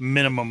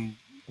minimum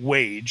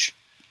wage.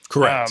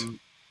 Correct.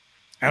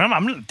 And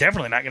I'm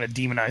definitely not going to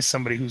demonize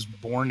somebody who's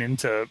born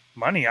into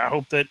money. I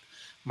hope that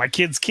my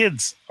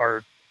kids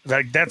are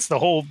that's the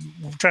whole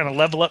trying to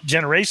level up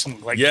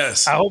generation.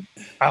 Yes. I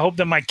hope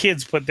that my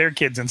kids put their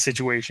kids in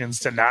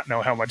situations to not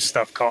know how much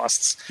stuff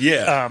costs.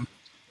 Yeah.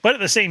 But at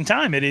the same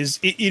time, it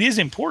is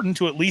important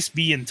to at least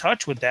be in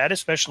touch with that,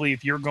 especially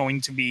if you're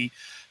going to be,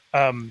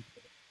 going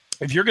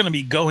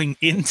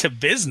into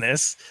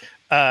business,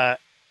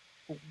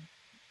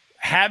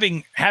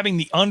 having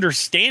the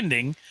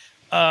understanding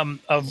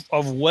of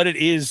what it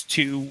is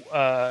to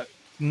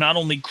not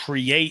only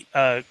create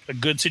a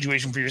good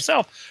situation for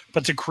yourself,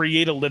 but to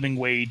create a living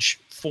wage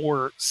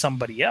for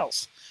somebody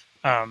else.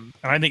 And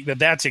I think that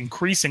that's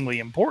increasingly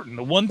important.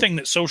 The one thing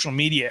that social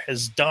media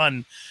has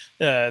done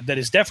that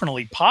is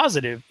definitely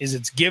positive is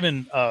it's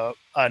given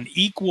an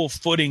equal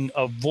footing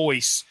of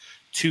voice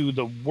to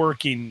the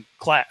working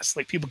class.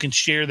 Like, people can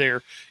share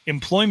their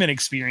employment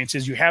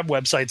experiences. You have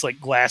websites like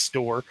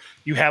Glassdoor.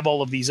 You have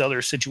all of these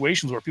other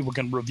situations where people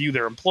can review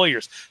their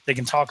employers. They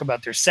can talk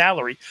about their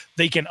salary.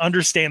 They can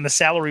understand the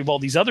salary of all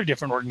these other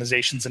different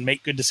organizations and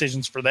make good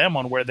decisions for them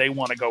on where they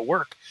want to go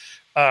work.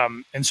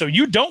 And so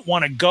you don't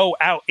want to go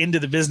out into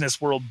the business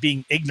world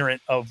being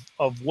ignorant of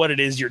what it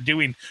is you're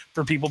doing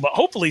for people. But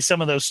hopefully some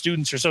of those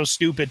students are so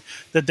stupid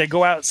that they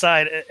go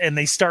outside and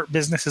they start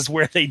businesses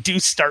where they do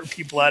start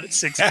people out at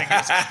six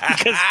figures.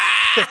 Because,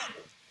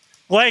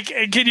 like,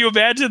 can you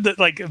imagine that,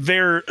 like,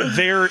 their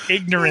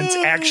ignorance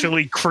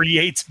actually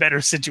creates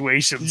better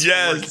situations for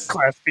working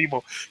class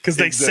people because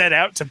they set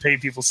out to pay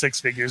people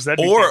six figures.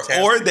 That'd be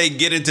fantastic. Or they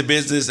get into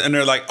business and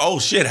they're like, oh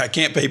shit, I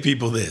can't pay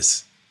people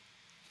this.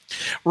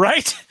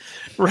 Right.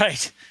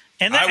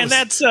 And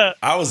that's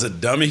I was a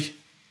dummy.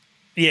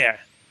 Yeah.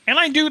 And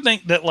I do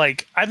think that,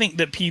 like, I think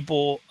that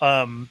people,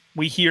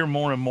 we hear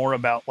more and more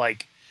about,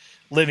 like,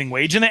 living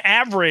wage, and the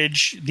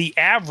average,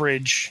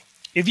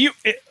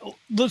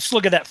 let's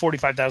look at that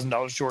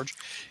 $45,000, George.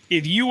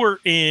 If you were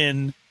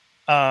in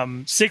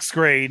sixth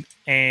grade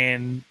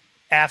and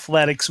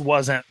athletics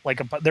wasn't like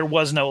there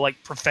was no,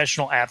 like,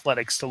 professional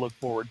athletics to look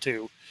forward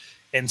to,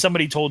 and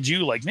somebody told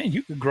you, like, man,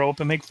 you could grow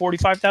up and make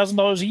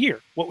 $45,000 a year,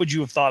 what would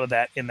you have thought of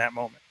that in that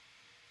moment?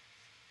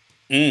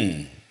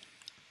 I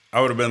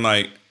would have been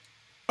like,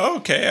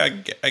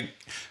 okay,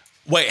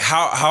 wait,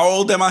 how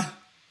old am I?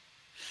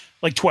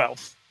 Like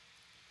 12.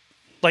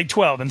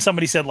 And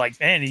somebody said, like,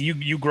 man,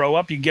 you grow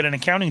up, you get an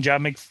accounting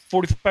job, make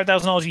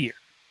 $45,000 a year.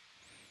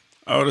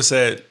 I would have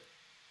said,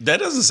 that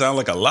doesn't sound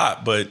like a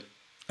lot, but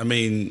I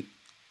mean,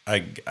 I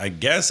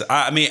guess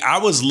I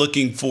was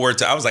looking forward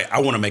to. I was like,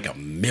 I want to make $1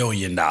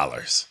 million.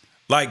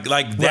 Like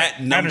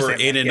that number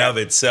in and of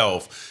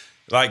itself,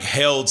 like,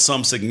 held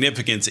some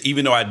significance,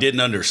 even though I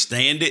didn't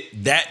understand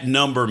it. That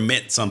number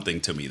meant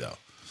something to me, though.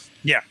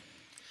 Yeah,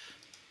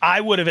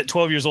 I would have, at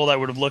 12 years old, I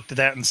would have looked at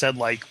that and said,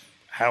 like,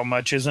 how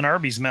much is an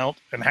Arby's melt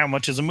and how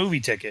much is a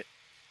movie ticket?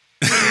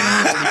 Can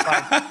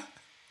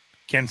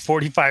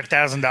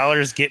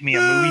 $45,000 get me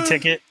a movie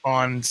ticket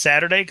on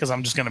Saturday? Because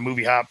I'm just going to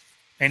movie hop.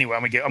 Anyway,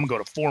 I'm gonna go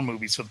to 4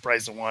 movies for the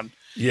price of 1.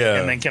 Yeah.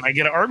 And then can I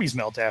get an Arby's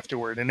melt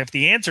afterward? And if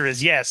the answer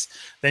is yes,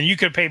 then you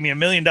could pay me $1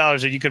 million or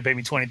you could pay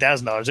me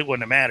 $20,000. It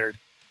wouldn't have mattered.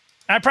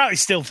 I probably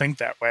still think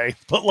that way,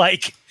 but,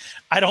 like,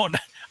 I don't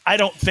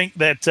think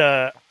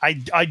that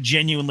I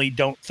genuinely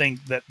don't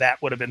think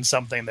that would have been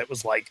something that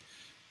was, like,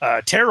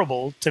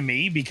 terrible to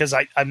me, because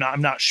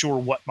I'm not sure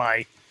what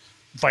my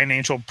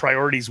financial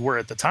priorities were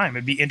at the time.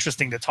 It'd be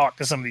interesting to talk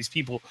to some of these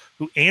people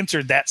who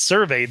answered that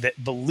survey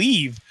that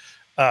believe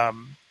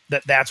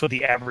that's what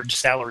the average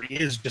salary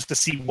is, just to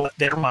see what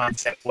their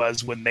mindset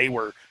was when they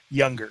were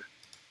younger.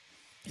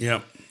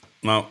 Yep.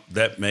 Well,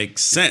 that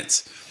makes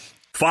sense.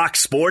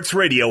 Fox Sports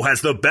Radio has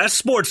the best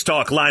sports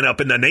talk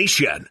lineup in the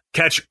nation.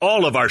 Catch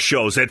all of our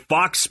shows at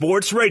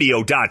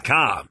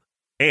foxsportsradio.com.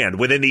 And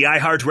within the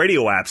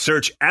iHeartRadio app,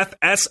 search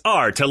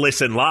FSR to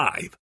listen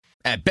live.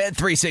 At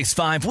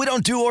Bet365, we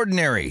don't do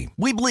ordinary.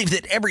 We believe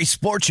that every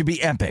sport should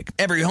be epic.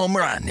 Every home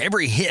run,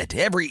 every hit,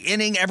 every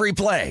inning, every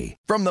play.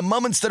 From the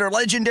moments that are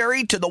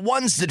legendary to the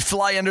ones that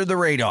fly under the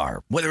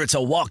radar. Whether it's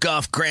a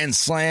walk-off grand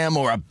slam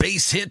or a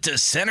base hit to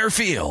center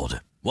field.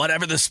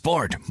 Whatever the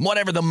sport,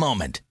 whatever the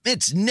moment.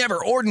 It's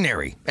never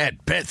ordinary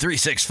at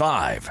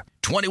Bet365.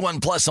 21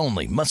 plus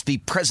only. Must be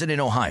present in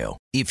Ohio.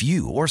 If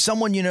you or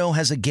someone you know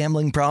has a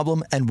gambling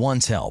problem and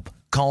wants help,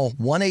 call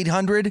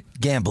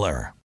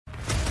 1-800-GAMBLER.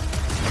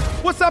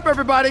 What's up,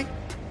 everybody?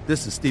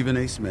 This is Stephen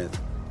A. Smith.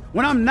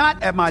 When I'm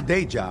not at my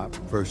day job,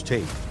 First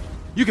Take,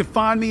 you can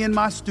find me in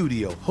my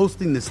studio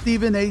hosting the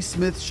Stephen A.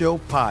 Smith Show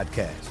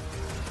podcast.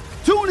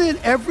 Tune in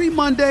every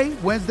Monday,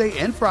 Wednesday,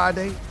 and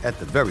Friday, at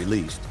the very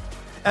least,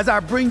 as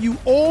I bring you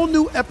all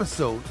new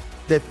episodes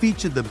that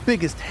feature the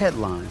biggest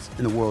headlines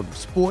in the world of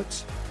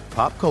sports,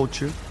 pop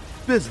culture,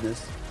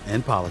 business,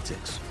 and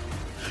politics.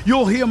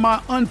 You'll hear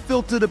my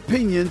unfiltered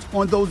opinions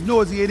on those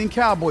nauseating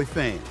Cowboy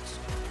fans,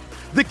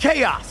 the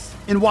chaos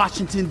in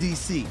Washington,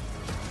 D.C.,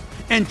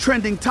 and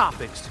trending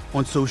topics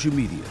on social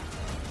media,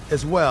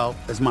 as well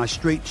as my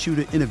straight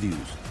shooter interviews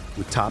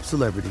with top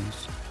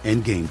celebrities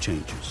and game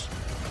changers.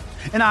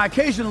 And I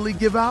occasionally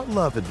give out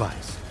love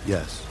advice.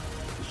 Yes,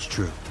 it's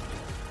true.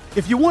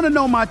 If you want to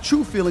know my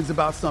true feelings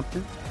about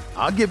something,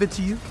 I'll give it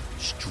to you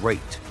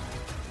straight.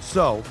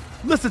 So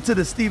listen to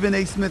the Stephen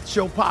A. Smith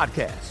Show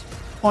podcast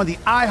on the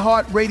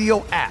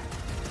iHeartRadio app,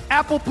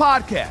 Apple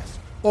Podcasts,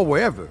 or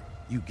wherever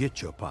you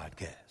get your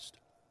podcast.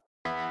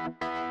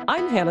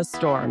 I'm Hannah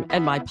Storm,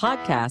 and my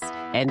podcast,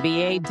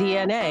 NBA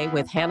DNA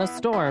with Hannah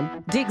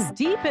Storm, digs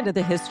deep into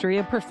the history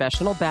of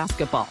professional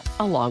basketball,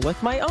 along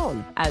with my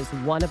own, as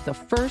one of the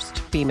first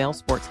female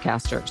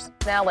sportscasters.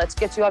 Now let's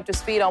get you up to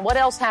speed on what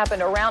else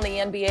happened around the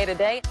NBA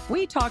today.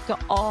 We talked to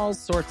all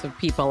sorts of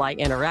people I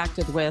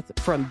interacted with,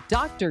 from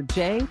Dr.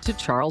 J to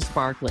Charles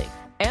Barkley,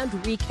 and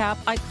recap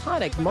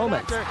iconic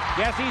moments.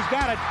 Yes, he's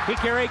got it.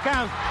 Here he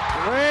comes.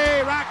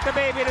 We rock the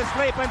baby to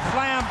sleep and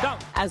slam dunk.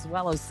 As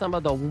well as some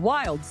of the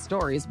wild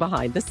stories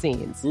behind the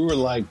scenes. We were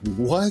like,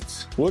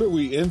 what? What are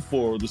we in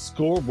for? The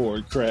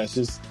scoreboard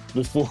crashes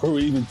before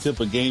we even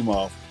tip a game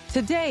off.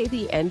 Today,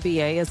 the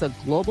NBA is a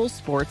global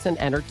sports and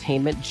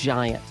entertainment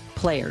giant.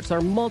 Players are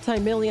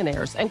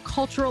multimillionaires and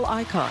cultural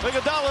icons.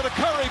 Iguodala to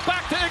Curry,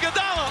 back to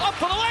Iguodala, up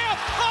for the layup.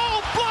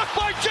 Oh, blocked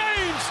by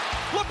James.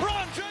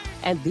 LeBron James.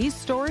 And these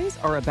stories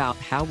are about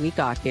how we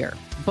got here,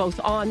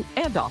 both on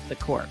and off the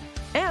court.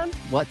 And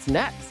what's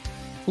next?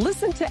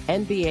 Listen to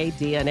NBA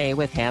DNA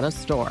with Hannah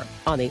Storm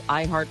on the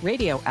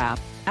iHeartRadio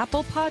app,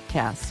 Apple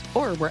Podcasts,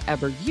 or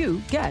wherever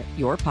you get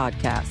your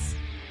podcasts.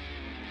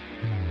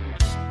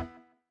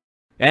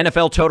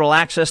 NFL Total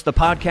Access, the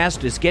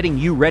podcast, is getting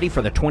you ready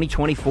for the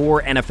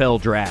 2024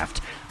 NFL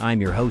Draft. I'm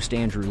your host,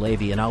 Andrew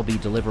Levy, and I'll be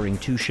delivering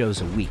 2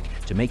 shows a week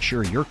to make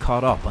sure you're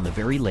caught up on the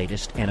very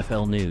latest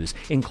NFL news,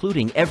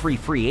 including every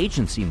free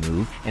agency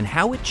move and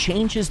how it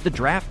changes the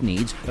draft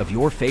needs of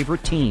your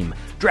favorite team.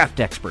 Draft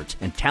experts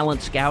and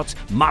talent scouts,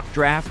 mock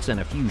drafts,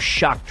 and a few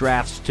shock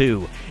drafts,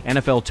 too.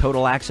 NFL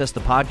Total Access, the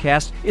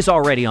podcast, is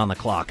already on the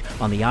clock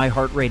on the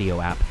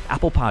iHeartRadio app,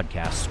 Apple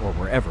Podcasts, or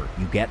wherever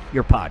you get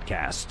your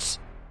podcasts.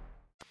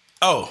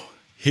 Oh,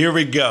 here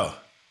we go.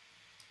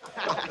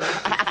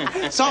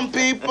 Some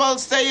people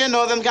say,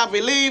 them can't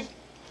believe.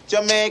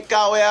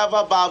 Jamaica, we have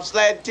a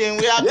bobsled team.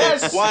 We have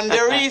the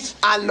Wanderers.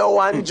 And no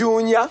one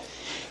junior.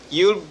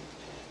 You,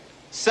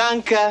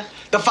 Sanka.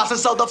 The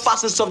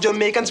fastest of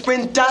Jamaican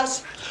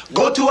sprinters.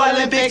 Go to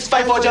Olympics,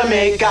 fight for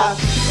Jamaica.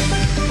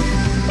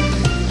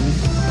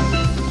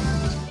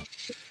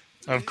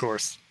 Of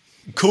course.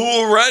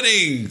 Cool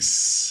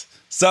Runnings.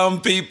 Some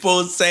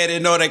people say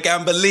they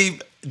can't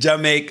believe.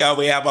 Jamaica,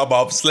 we have a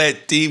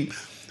bobsled team.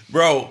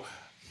 Bro,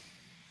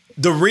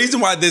 the reason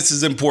why this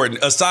is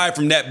important, aside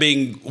from that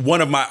being one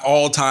of my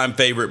all-time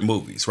favorite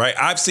movies, right?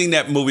 I've seen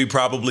that movie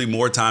probably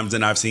more times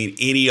than I've seen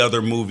any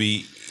other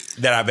movie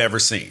that I've ever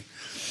seen.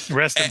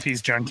 Rest in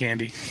peace, John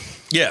Candy.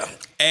 Yeah.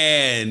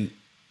 And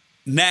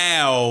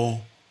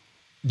now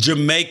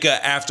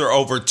Jamaica, after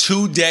over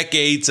 2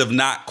 decades of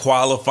not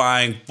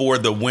qualifying for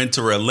the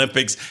Winter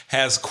Olympics,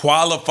 has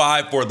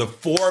qualified for the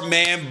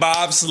 4-man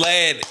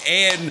bobsled,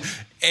 and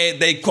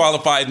they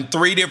qualified in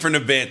 3 different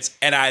events,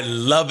 and I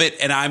love it,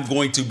 and I'm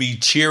going to be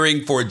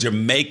cheering for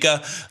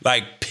Jamaica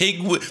like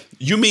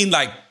you mean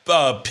like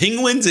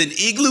penguins and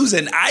igloos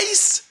and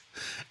ice?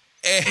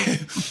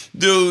 And,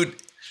 dude,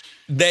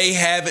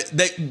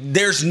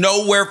 there's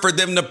nowhere for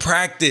them to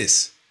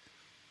practice.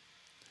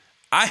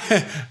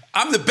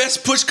 I'm the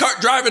best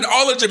pushcart driver in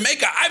all of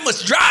Jamaica. I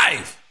must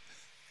drive.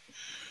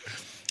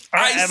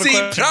 Right, I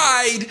see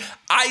pride.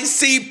 I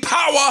see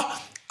power.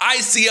 I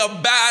see a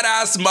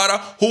badass mother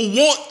who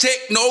won't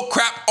take no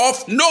crap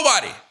off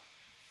nobody.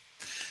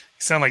 You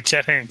sound like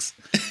Chet Hanks.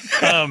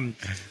 I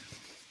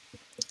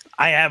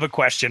have a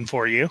question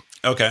for you.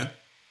 Okay.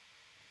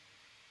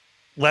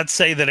 Let's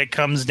say that it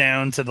comes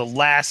down to the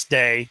last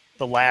day,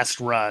 the last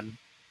run,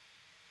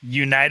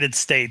 United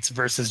States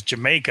versus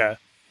Jamaica.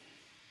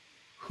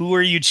 Who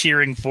are you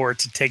cheering for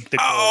to take the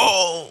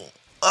gold?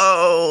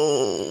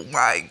 Oh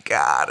my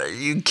God. Are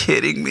you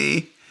kidding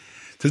me?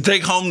 To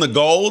take home the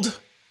gold?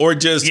 Or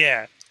just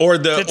or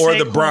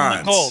the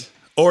bronze.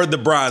 Or the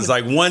bronze.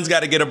 Like one's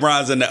got to get a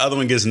bronze and the other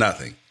one gets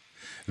nothing.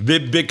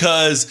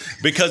 Because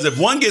if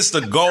one gets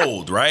the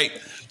gold, right?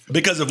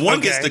 Because if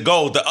one gets the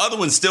gold, the other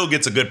one still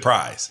gets a good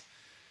prize.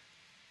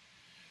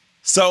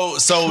 So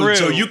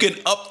you can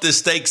up the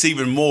stakes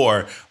even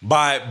more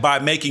by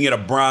making it a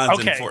bronze.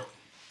 Okay.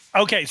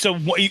 Okay, so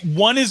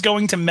one is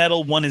going to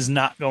medal, one is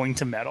not going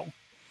to medal.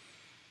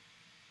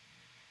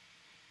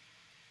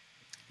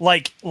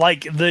 Like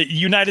the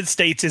United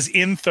States is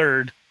in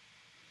third,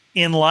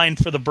 in line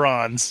for the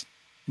bronze.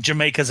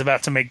 Jamaica's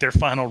about to make their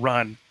final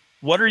run.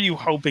 What are you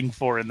hoping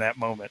for in that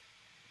moment?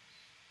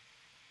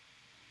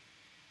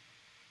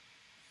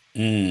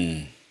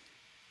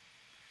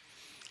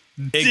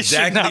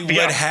 Exactly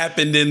what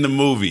happened in the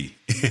movie,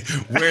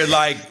 where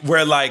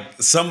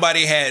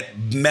somebody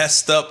had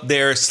messed up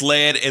their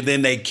sled and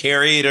then they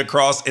carry it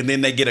across and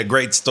then they get a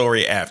great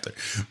story after.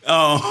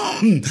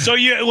 So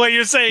what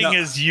you're saying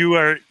is you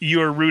are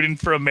rooting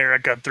for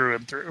America through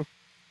and through.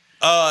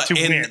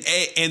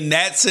 In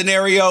that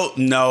scenario,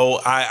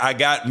 no, I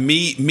got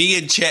me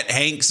and Chet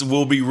Hanks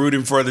will be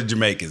rooting for the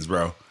Jamaicans,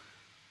 bro.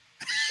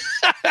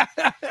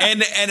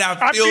 and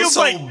I feel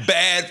so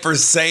bad for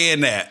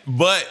saying that,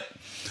 but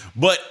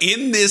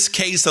in this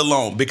case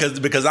alone,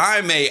 because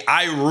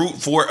I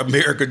root for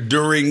America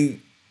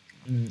during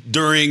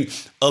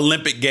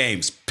Olympic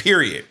Games,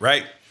 period,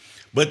 right?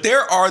 But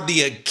there are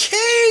the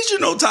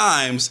occasional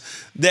times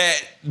that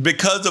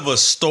because of a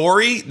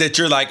story that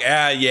you're like,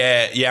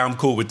 yeah, I'm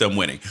cool with them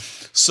winning.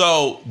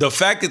 So the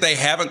fact that they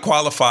haven't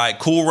qualified,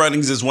 Cool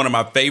Runnings is one of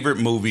my favorite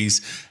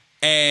movies.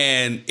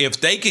 And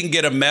if they can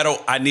get a medal,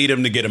 I need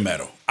them to get a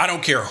medal. I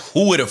don't care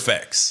who it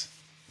affects.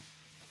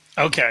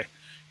 Okay.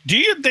 Do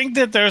you think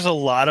that there's a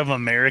lot of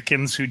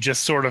Americans who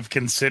just sort of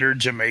consider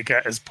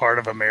Jamaica as part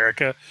of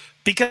America?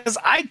 Because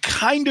I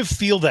kind of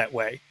feel that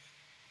way.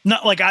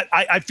 Not like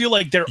I feel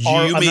like there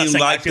are. You I'm mean not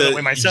saying like I feel that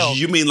way myself.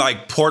 You mean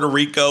like Puerto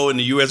Rico and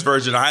the U.S.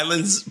 Virgin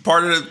Islands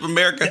part of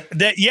America?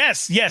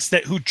 Yes,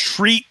 that who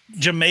treat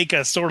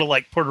Jamaica sort of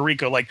like Puerto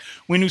Rico. Like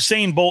when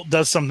Usain Bolt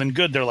does something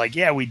good, they're like,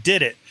 "Yeah, we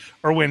did it."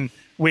 Or when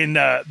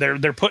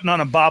they're putting on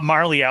a Bob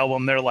Marley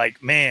album, they're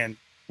like, "Man,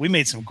 we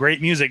made some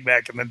great music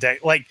back in the day."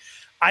 Like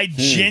I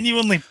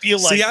genuinely feel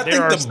like. See, I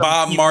think the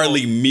Bob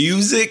Marley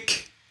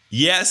music,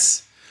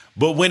 yes.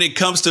 But when it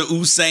comes to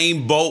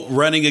Usain Bolt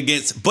running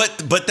against, but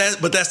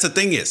that's the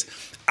thing is,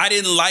 I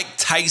didn't like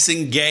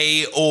Tyson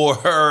Gay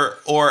or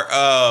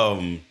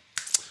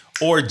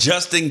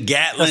Justin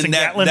Gatlin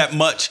that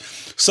much.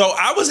 So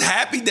I was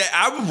happy that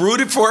I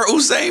rooted for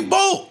Usain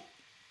Bolt.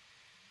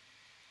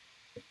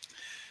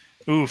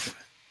 Oof.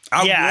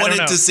 I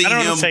wanted to see him. Know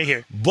what to say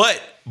here.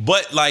 But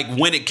like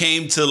when it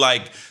came to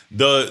like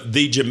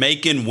the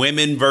Jamaican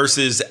women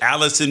versus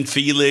Allison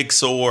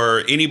Felix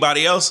or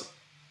anybody else,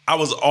 I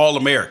was all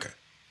America.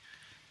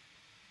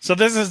 So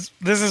this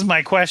is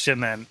my question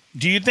then.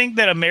 Do you think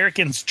that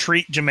Americans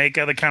treat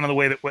Jamaica the kind of the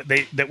way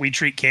that we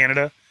treat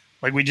Canada?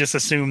 Like we just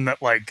assume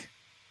that like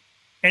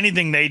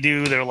anything they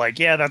do, they're like,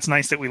 yeah, that's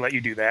nice that we let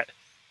you do that.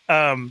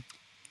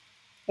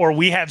 Or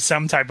we have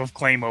some type of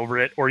claim over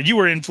it, or you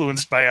were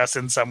influenced by us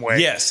in some way.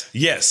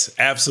 Yes,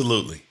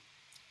 absolutely.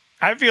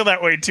 I feel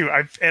that way too.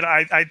 I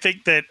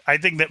think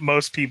that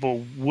most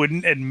people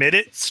wouldn't admit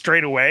it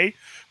straight away,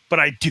 but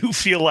I do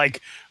feel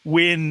like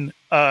when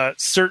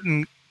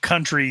certain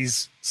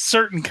countries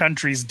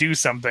do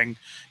something,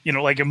 you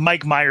know, like if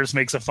Mike Myers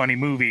makes a funny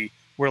movie,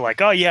 we're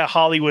like, oh yeah,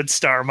 Hollywood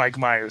star Mike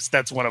Myers,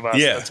 that's one of us.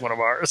 Yeah. That's one of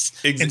ours.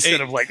 Instead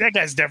of like, that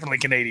guy's definitely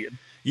Canadian.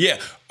 Yeah.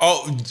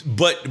 Oh,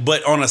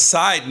 but on a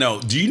side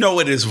note, do you know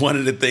what is one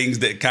of the things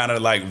that kind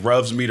of like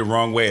rubs me the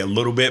wrong way a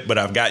little bit, but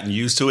I've gotten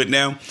used to it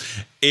now,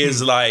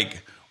 is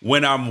like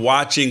when I'm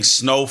watching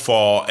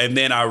Snowfall and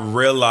then I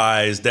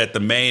realize that the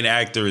main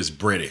actor is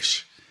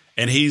British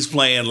and he's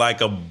playing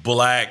like a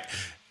black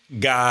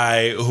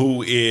guy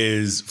who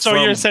is. So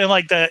you're saying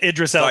like the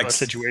Idris Elba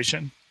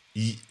situation?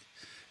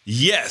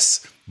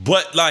 Yes.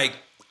 But like,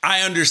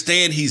 I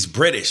understand he's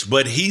British,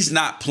 but he's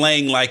not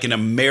playing like an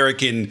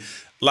American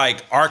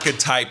like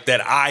archetype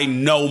that I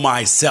know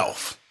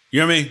myself. You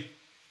know what I mean?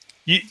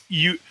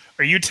 You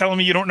are you telling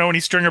me you don't know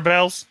any Stringer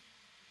Bells?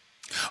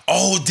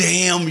 Oh,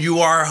 damn. You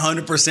are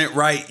 100%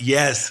 right.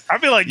 Yes. I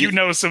feel like you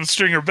know some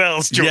Stringer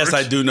Bells, George. Yes,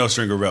 I do know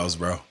Stringer Bells,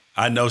 bro.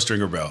 I know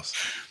Stringer Bells.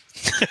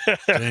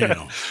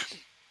 Damn.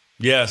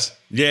 Yes.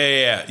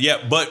 Yeah.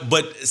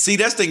 But see,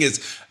 that's the thing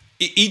is,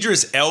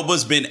 Idris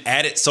Elba's been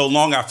at it so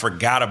long, I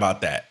forgot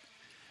about that.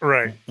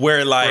 Right.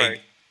 Where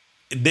like,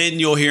 then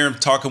you'll hear him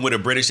talking with a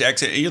British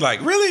accent, and you're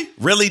like, really?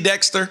 Really,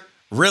 Dexter?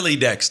 Really,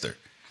 Dexter?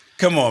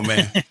 Come on,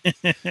 man.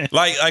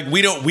 like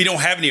we don't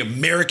have any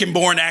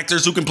American-born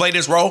actors who can play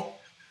this role.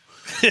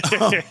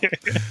 All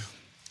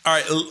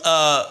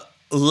right.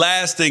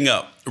 Last thing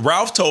up.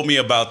 Ralph told me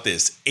about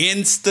this.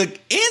 Instagram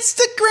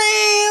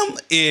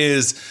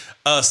is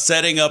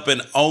setting up an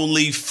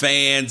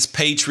OnlyFans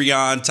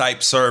Patreon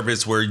type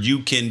service where you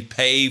can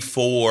pay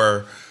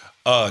for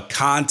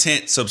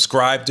content,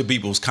 subscribe to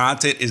people's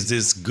content. Is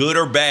this good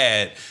or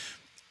bad?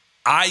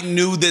 I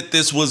knew that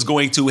this was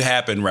going to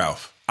happen,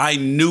 Ralph. I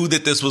knew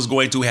that this was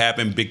going to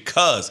happen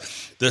because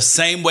the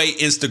same way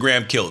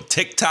Instagram killed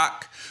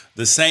TikTok,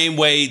 the same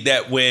way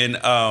that when,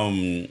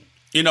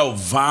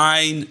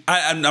 Vine,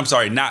 I'm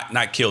sorry,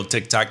 not killed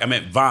TikTok. I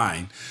meant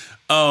Vine.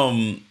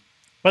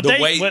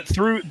 But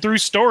through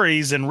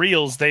stories and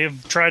reels, they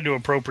have tried to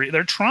appropriate.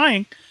 They're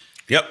trying.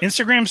 Yep.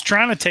 Instagram's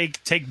trying to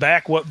take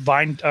back what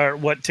Vine or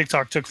what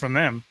TikTok took from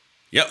them.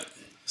 Yep.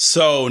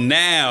 So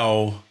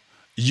now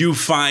you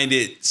find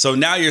it. So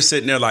now you're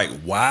sitting there like,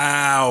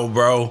 wow,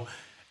 bro.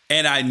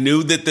 And I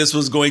knew that this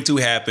was going to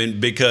happen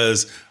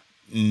because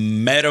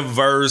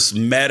Metaverse,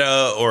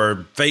 Meta,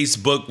 or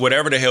Facebook,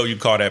 whatever the hell you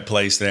call that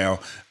place now,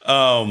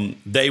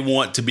 they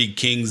want to be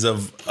kings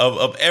of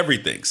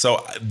everything.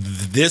 So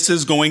this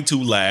is going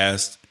to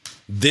last.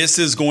 This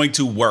is going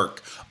to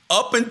work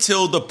up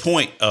until the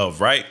point of,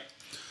 right?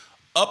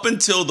 Up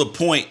until the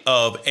point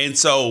of, and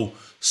so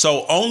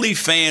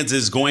OnlyFans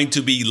is going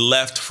to be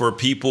left for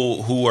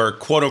people who are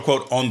quote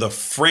unquote on the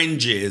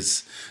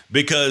fringes,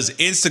 because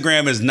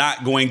Instagram is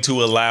not going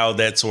to allow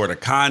that sort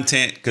of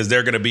content because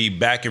they're going to be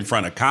back in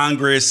front of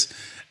Congress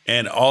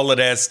and all of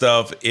that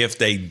stuff if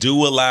they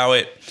do allow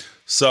it.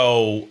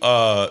 So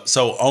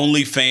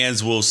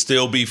OnlyFans will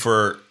still be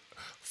for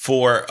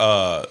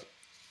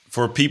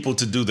people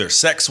to do their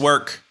sex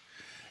work,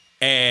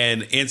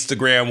 and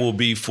Instagram will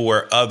be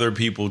for other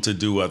people to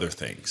do other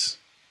things.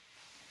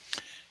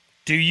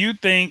 Do you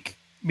think,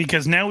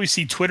 because now we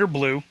see Twitter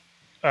Blue,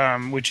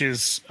 which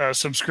is a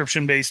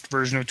subscription-based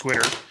version of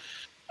Twitter,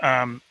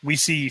 we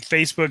see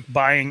Facebook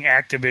buying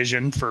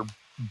Activision for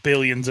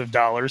billions of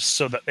dollars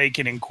so that they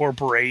can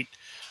incorporate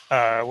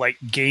like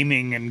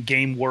gaming and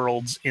game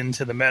worlds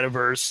into the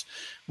metaverse.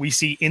 We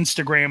see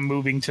Instagram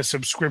moving to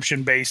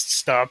subscription-based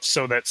stuff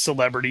so that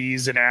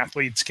celebrities and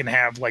athletes can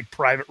have like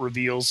private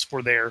reveals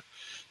for their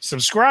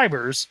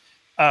subscribers.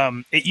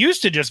 It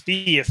used to just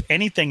be if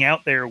anything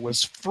out there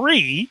was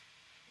free,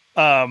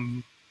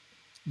 then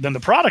the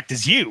product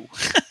is you.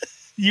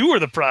 You are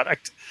the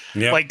product.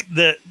 Yep.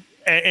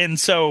 And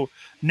so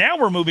now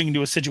we're moving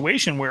into a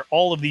situation where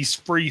all of these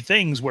free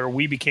things where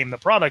we became the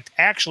product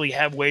actually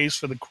have ways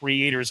for the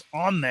creators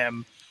on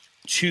them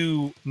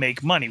to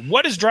make money.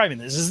 What is driving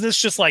this? Is this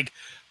just like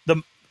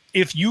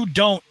if you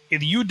don't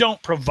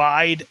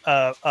provide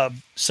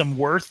some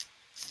worth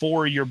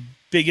for your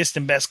biggest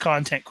and best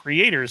content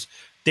creators,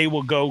 they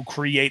will go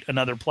create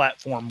another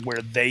platform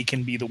where they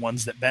can be the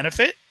ones that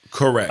benefit?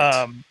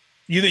 Correct.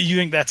 You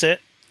think that's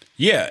it?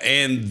 Yeah,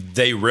 and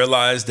they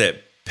realize that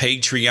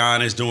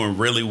Patreon is doing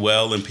really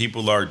well and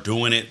people are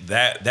doing it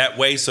that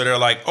way. So they're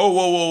like,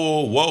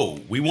 oh, whoa.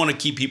 We want to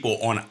keep people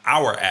on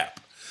our app.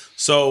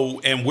 So,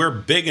 and we're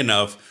big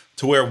enough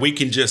to where we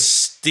can just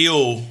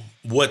steal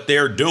what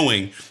they're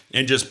doing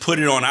and just put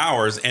it on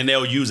ours, and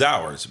they'll use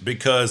ours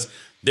because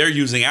they're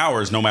using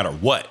ours no matter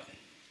what.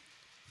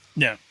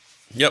 Yeah.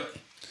 Yep.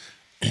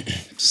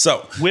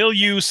 So, will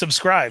you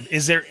subscribe?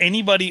 Is there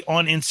anybody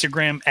on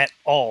Instagram at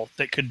all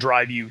that could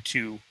drive you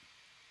to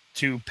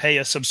pay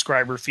a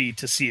subscriber fee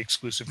to see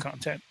exclusive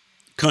content?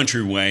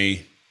 Country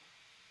Wayne,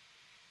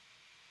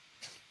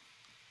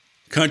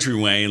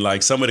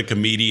 like some of the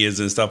comedians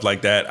and stuff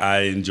like that,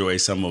 I enjoy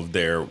some of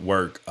their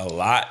work a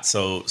lot.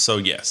 So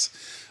yes,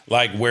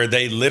 like where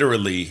they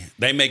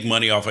make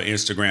money off of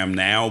Instagram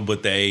now,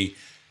 but they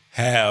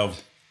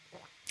have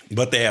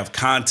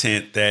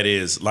content that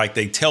is like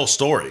they tell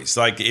stories.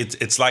 Like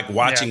it's like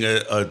watching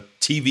a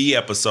TV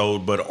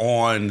episode, but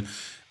on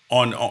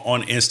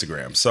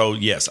Instagram. So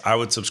yes, I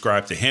would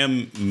subscribe to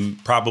him.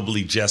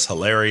 Probably Jess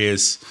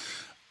Hilarious.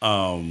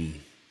 And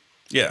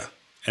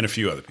a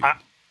few other people.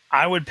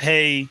 I would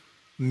pay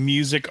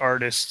music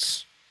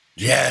artists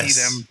to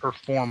see them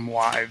perform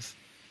live.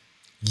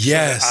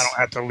 Yes. So I don't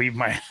have to leave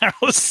my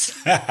house.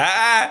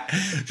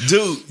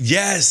 Dude,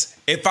 yes.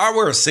 If I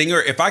were a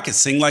singer, if I could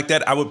sing like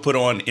that, I would put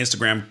on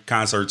Instagram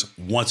concerts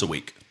once a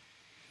week.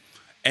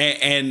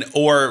 And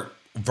or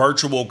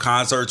virtual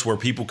concerts where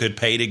people could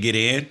pay to get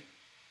in.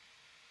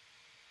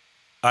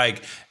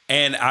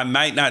 And I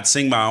might not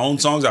sing my own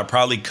songs. I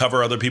probably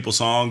cover other people's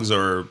songs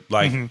or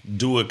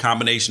do a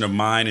combination of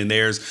mine and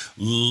theirs.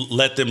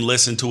 Let them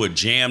listen to a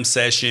jam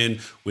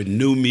session with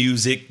new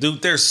music.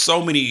 Dude, there's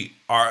so many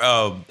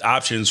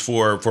options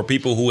for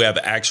people who have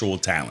actual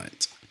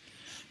talent.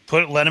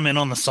 Let them in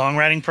on the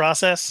songwriting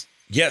process.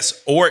 Yes,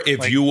 or if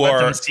let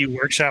them see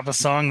workshop a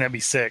song, that'd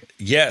be sick.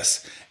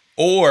 Yes,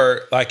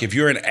 or like if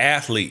you're an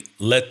athlete,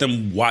 let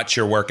them watch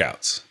your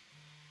workouts.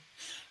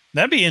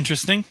 That'd be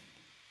interesting.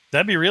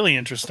 That'd be really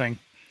interesting.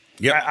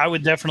 Yeah, I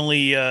would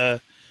definitely.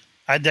 I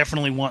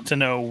definitely want to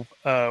know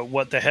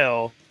what the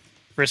hell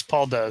Chris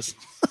Paul does.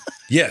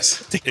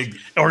 Yes,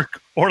 or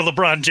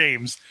LeBron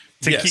James.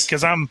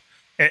 Because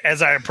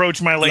as I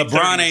approach my late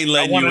LeBron 30s, ain't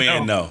letting you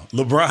in. No,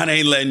 LeBron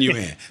ain't letting you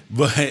in.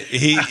 But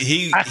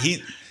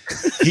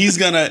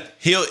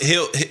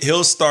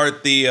he'll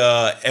start the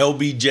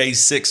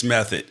LBJ6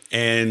 method,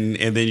 and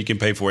then you can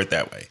pay for it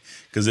that way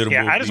because it'll be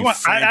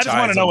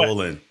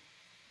franchisable.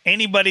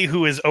 Anybody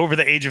who is over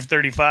the age of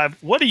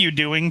 35, what are you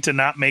doing to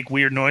not make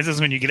weird noises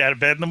when you get out of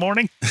bed in the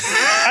morning?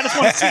 I just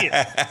want to see it.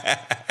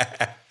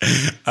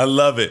 I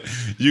love it.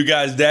 You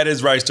guys, that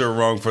is Reister or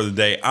Wrong for the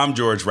day. I'm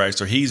George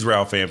Reister. He's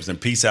Ralph Hampson.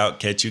 Peace out.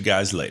 Catch you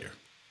guys later.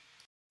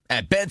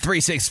 At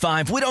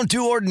Bet365, we don't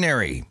do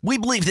ordinary. We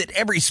believe that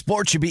every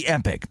sport should be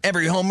epic.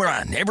 Every home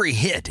run, every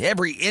hit,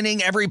 every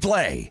inning, every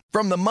play.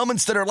 From the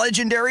moments that are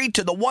legendary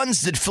to the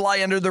ones that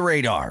fly under the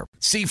radar.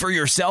 See for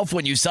yourself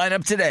when you sign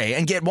up today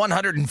and get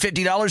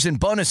 $150 in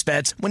bonus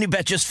bets when you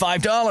bet just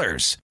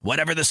 $5.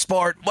 Whatever the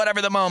sport,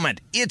 whatever the moment,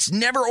 it's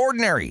never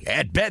ordinary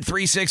at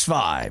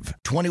Bet365.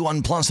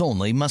 21 plus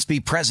only. Must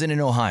be present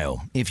in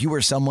Ohio. If you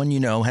or someone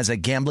you know has a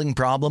gambling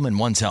problem and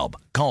wants help,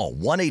 call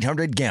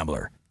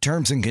 1-800-GAMBLER.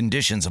 Terms and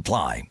conditions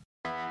apply.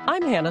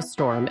 I'm Hannah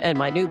Storm, and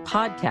my new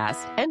podcast,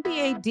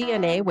 NBA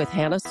DNA with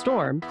Hannah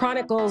Storm,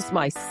 chronicles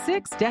my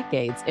 6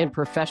 decades in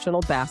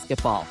professional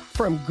basketball.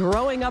 From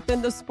growing up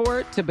in the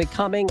sport to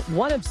becoming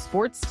one of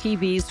sports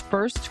TV's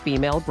first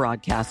female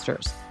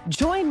broadcasters.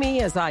 Join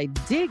me as I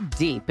dig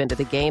deep into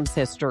the game's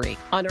history,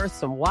 unearth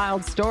some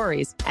wild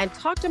stories, and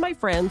talk to my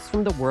friends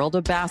from the world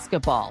of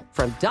basketball,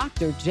 from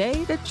Dr.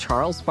 J to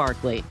Charles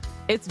Barkley.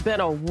 It's been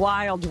a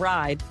wild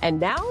ride, and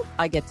now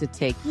I get to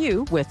take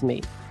you with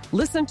me.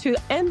 Listen to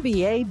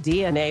NBA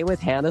DNA with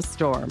Hannah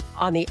Storm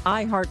on the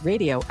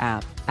iHeartRadio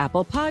app,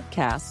 Apple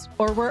Podcasts,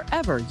 or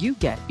wherever you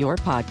get your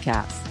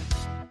podcasts.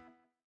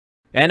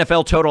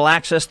 NFL Total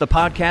Access, the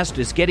podcast,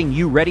 is getting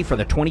you ready for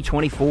the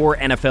 2024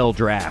 NFL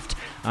Draft.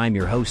 I'm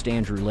your host,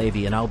 Andrew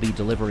Levy, and I'll be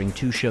delivering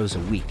 2 shows a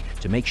week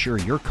to make sure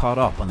you're caught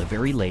up on the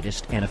very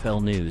latest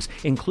NFL news,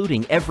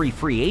 including every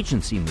free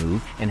agency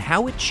move and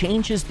how it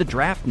changes the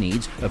draft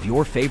needs of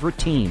your favorite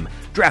team.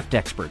 Draft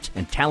experts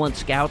and talent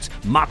scouts,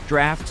 mock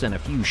drafts, and a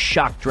few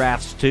shock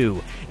drafts,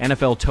 too.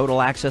 NFL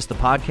Total Access, the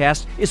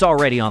podcast, is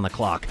already on the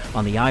clock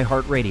on the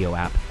iHeartRadio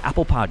app,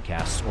 Apple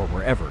Podcasts, or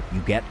wherever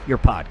you get your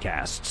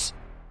podcasts.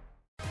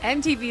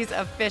 MTV's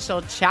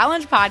official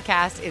Challenge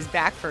podcast is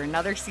back for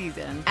another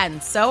season.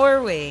 And so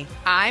are we.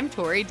 I'm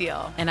Tori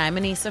Deal. And I'm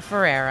Anissa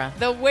Ferreira.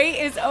 The wait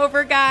is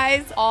over,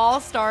 guys. All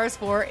Stars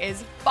 4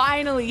 is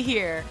finally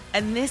here.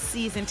 And this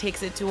season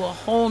takes it to a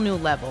whole new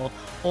level.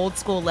 Old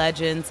school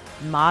legends,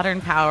 modern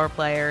power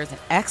players, and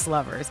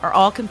ex-lovers are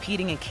all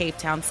competing in Cape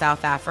Town,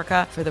 South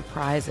Africa for the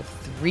prize of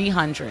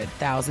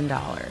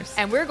 $300,000.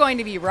 And we're going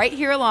to be right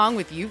here along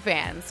with you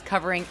fans,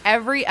 covering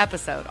every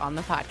episode on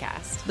the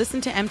podcast. Listen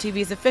to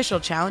MTV's official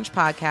Challenge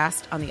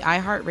podcast on the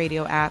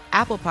iHeartRadio app,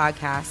 Apple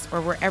Podcasts,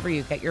 or wherever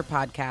you get your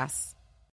podcasts.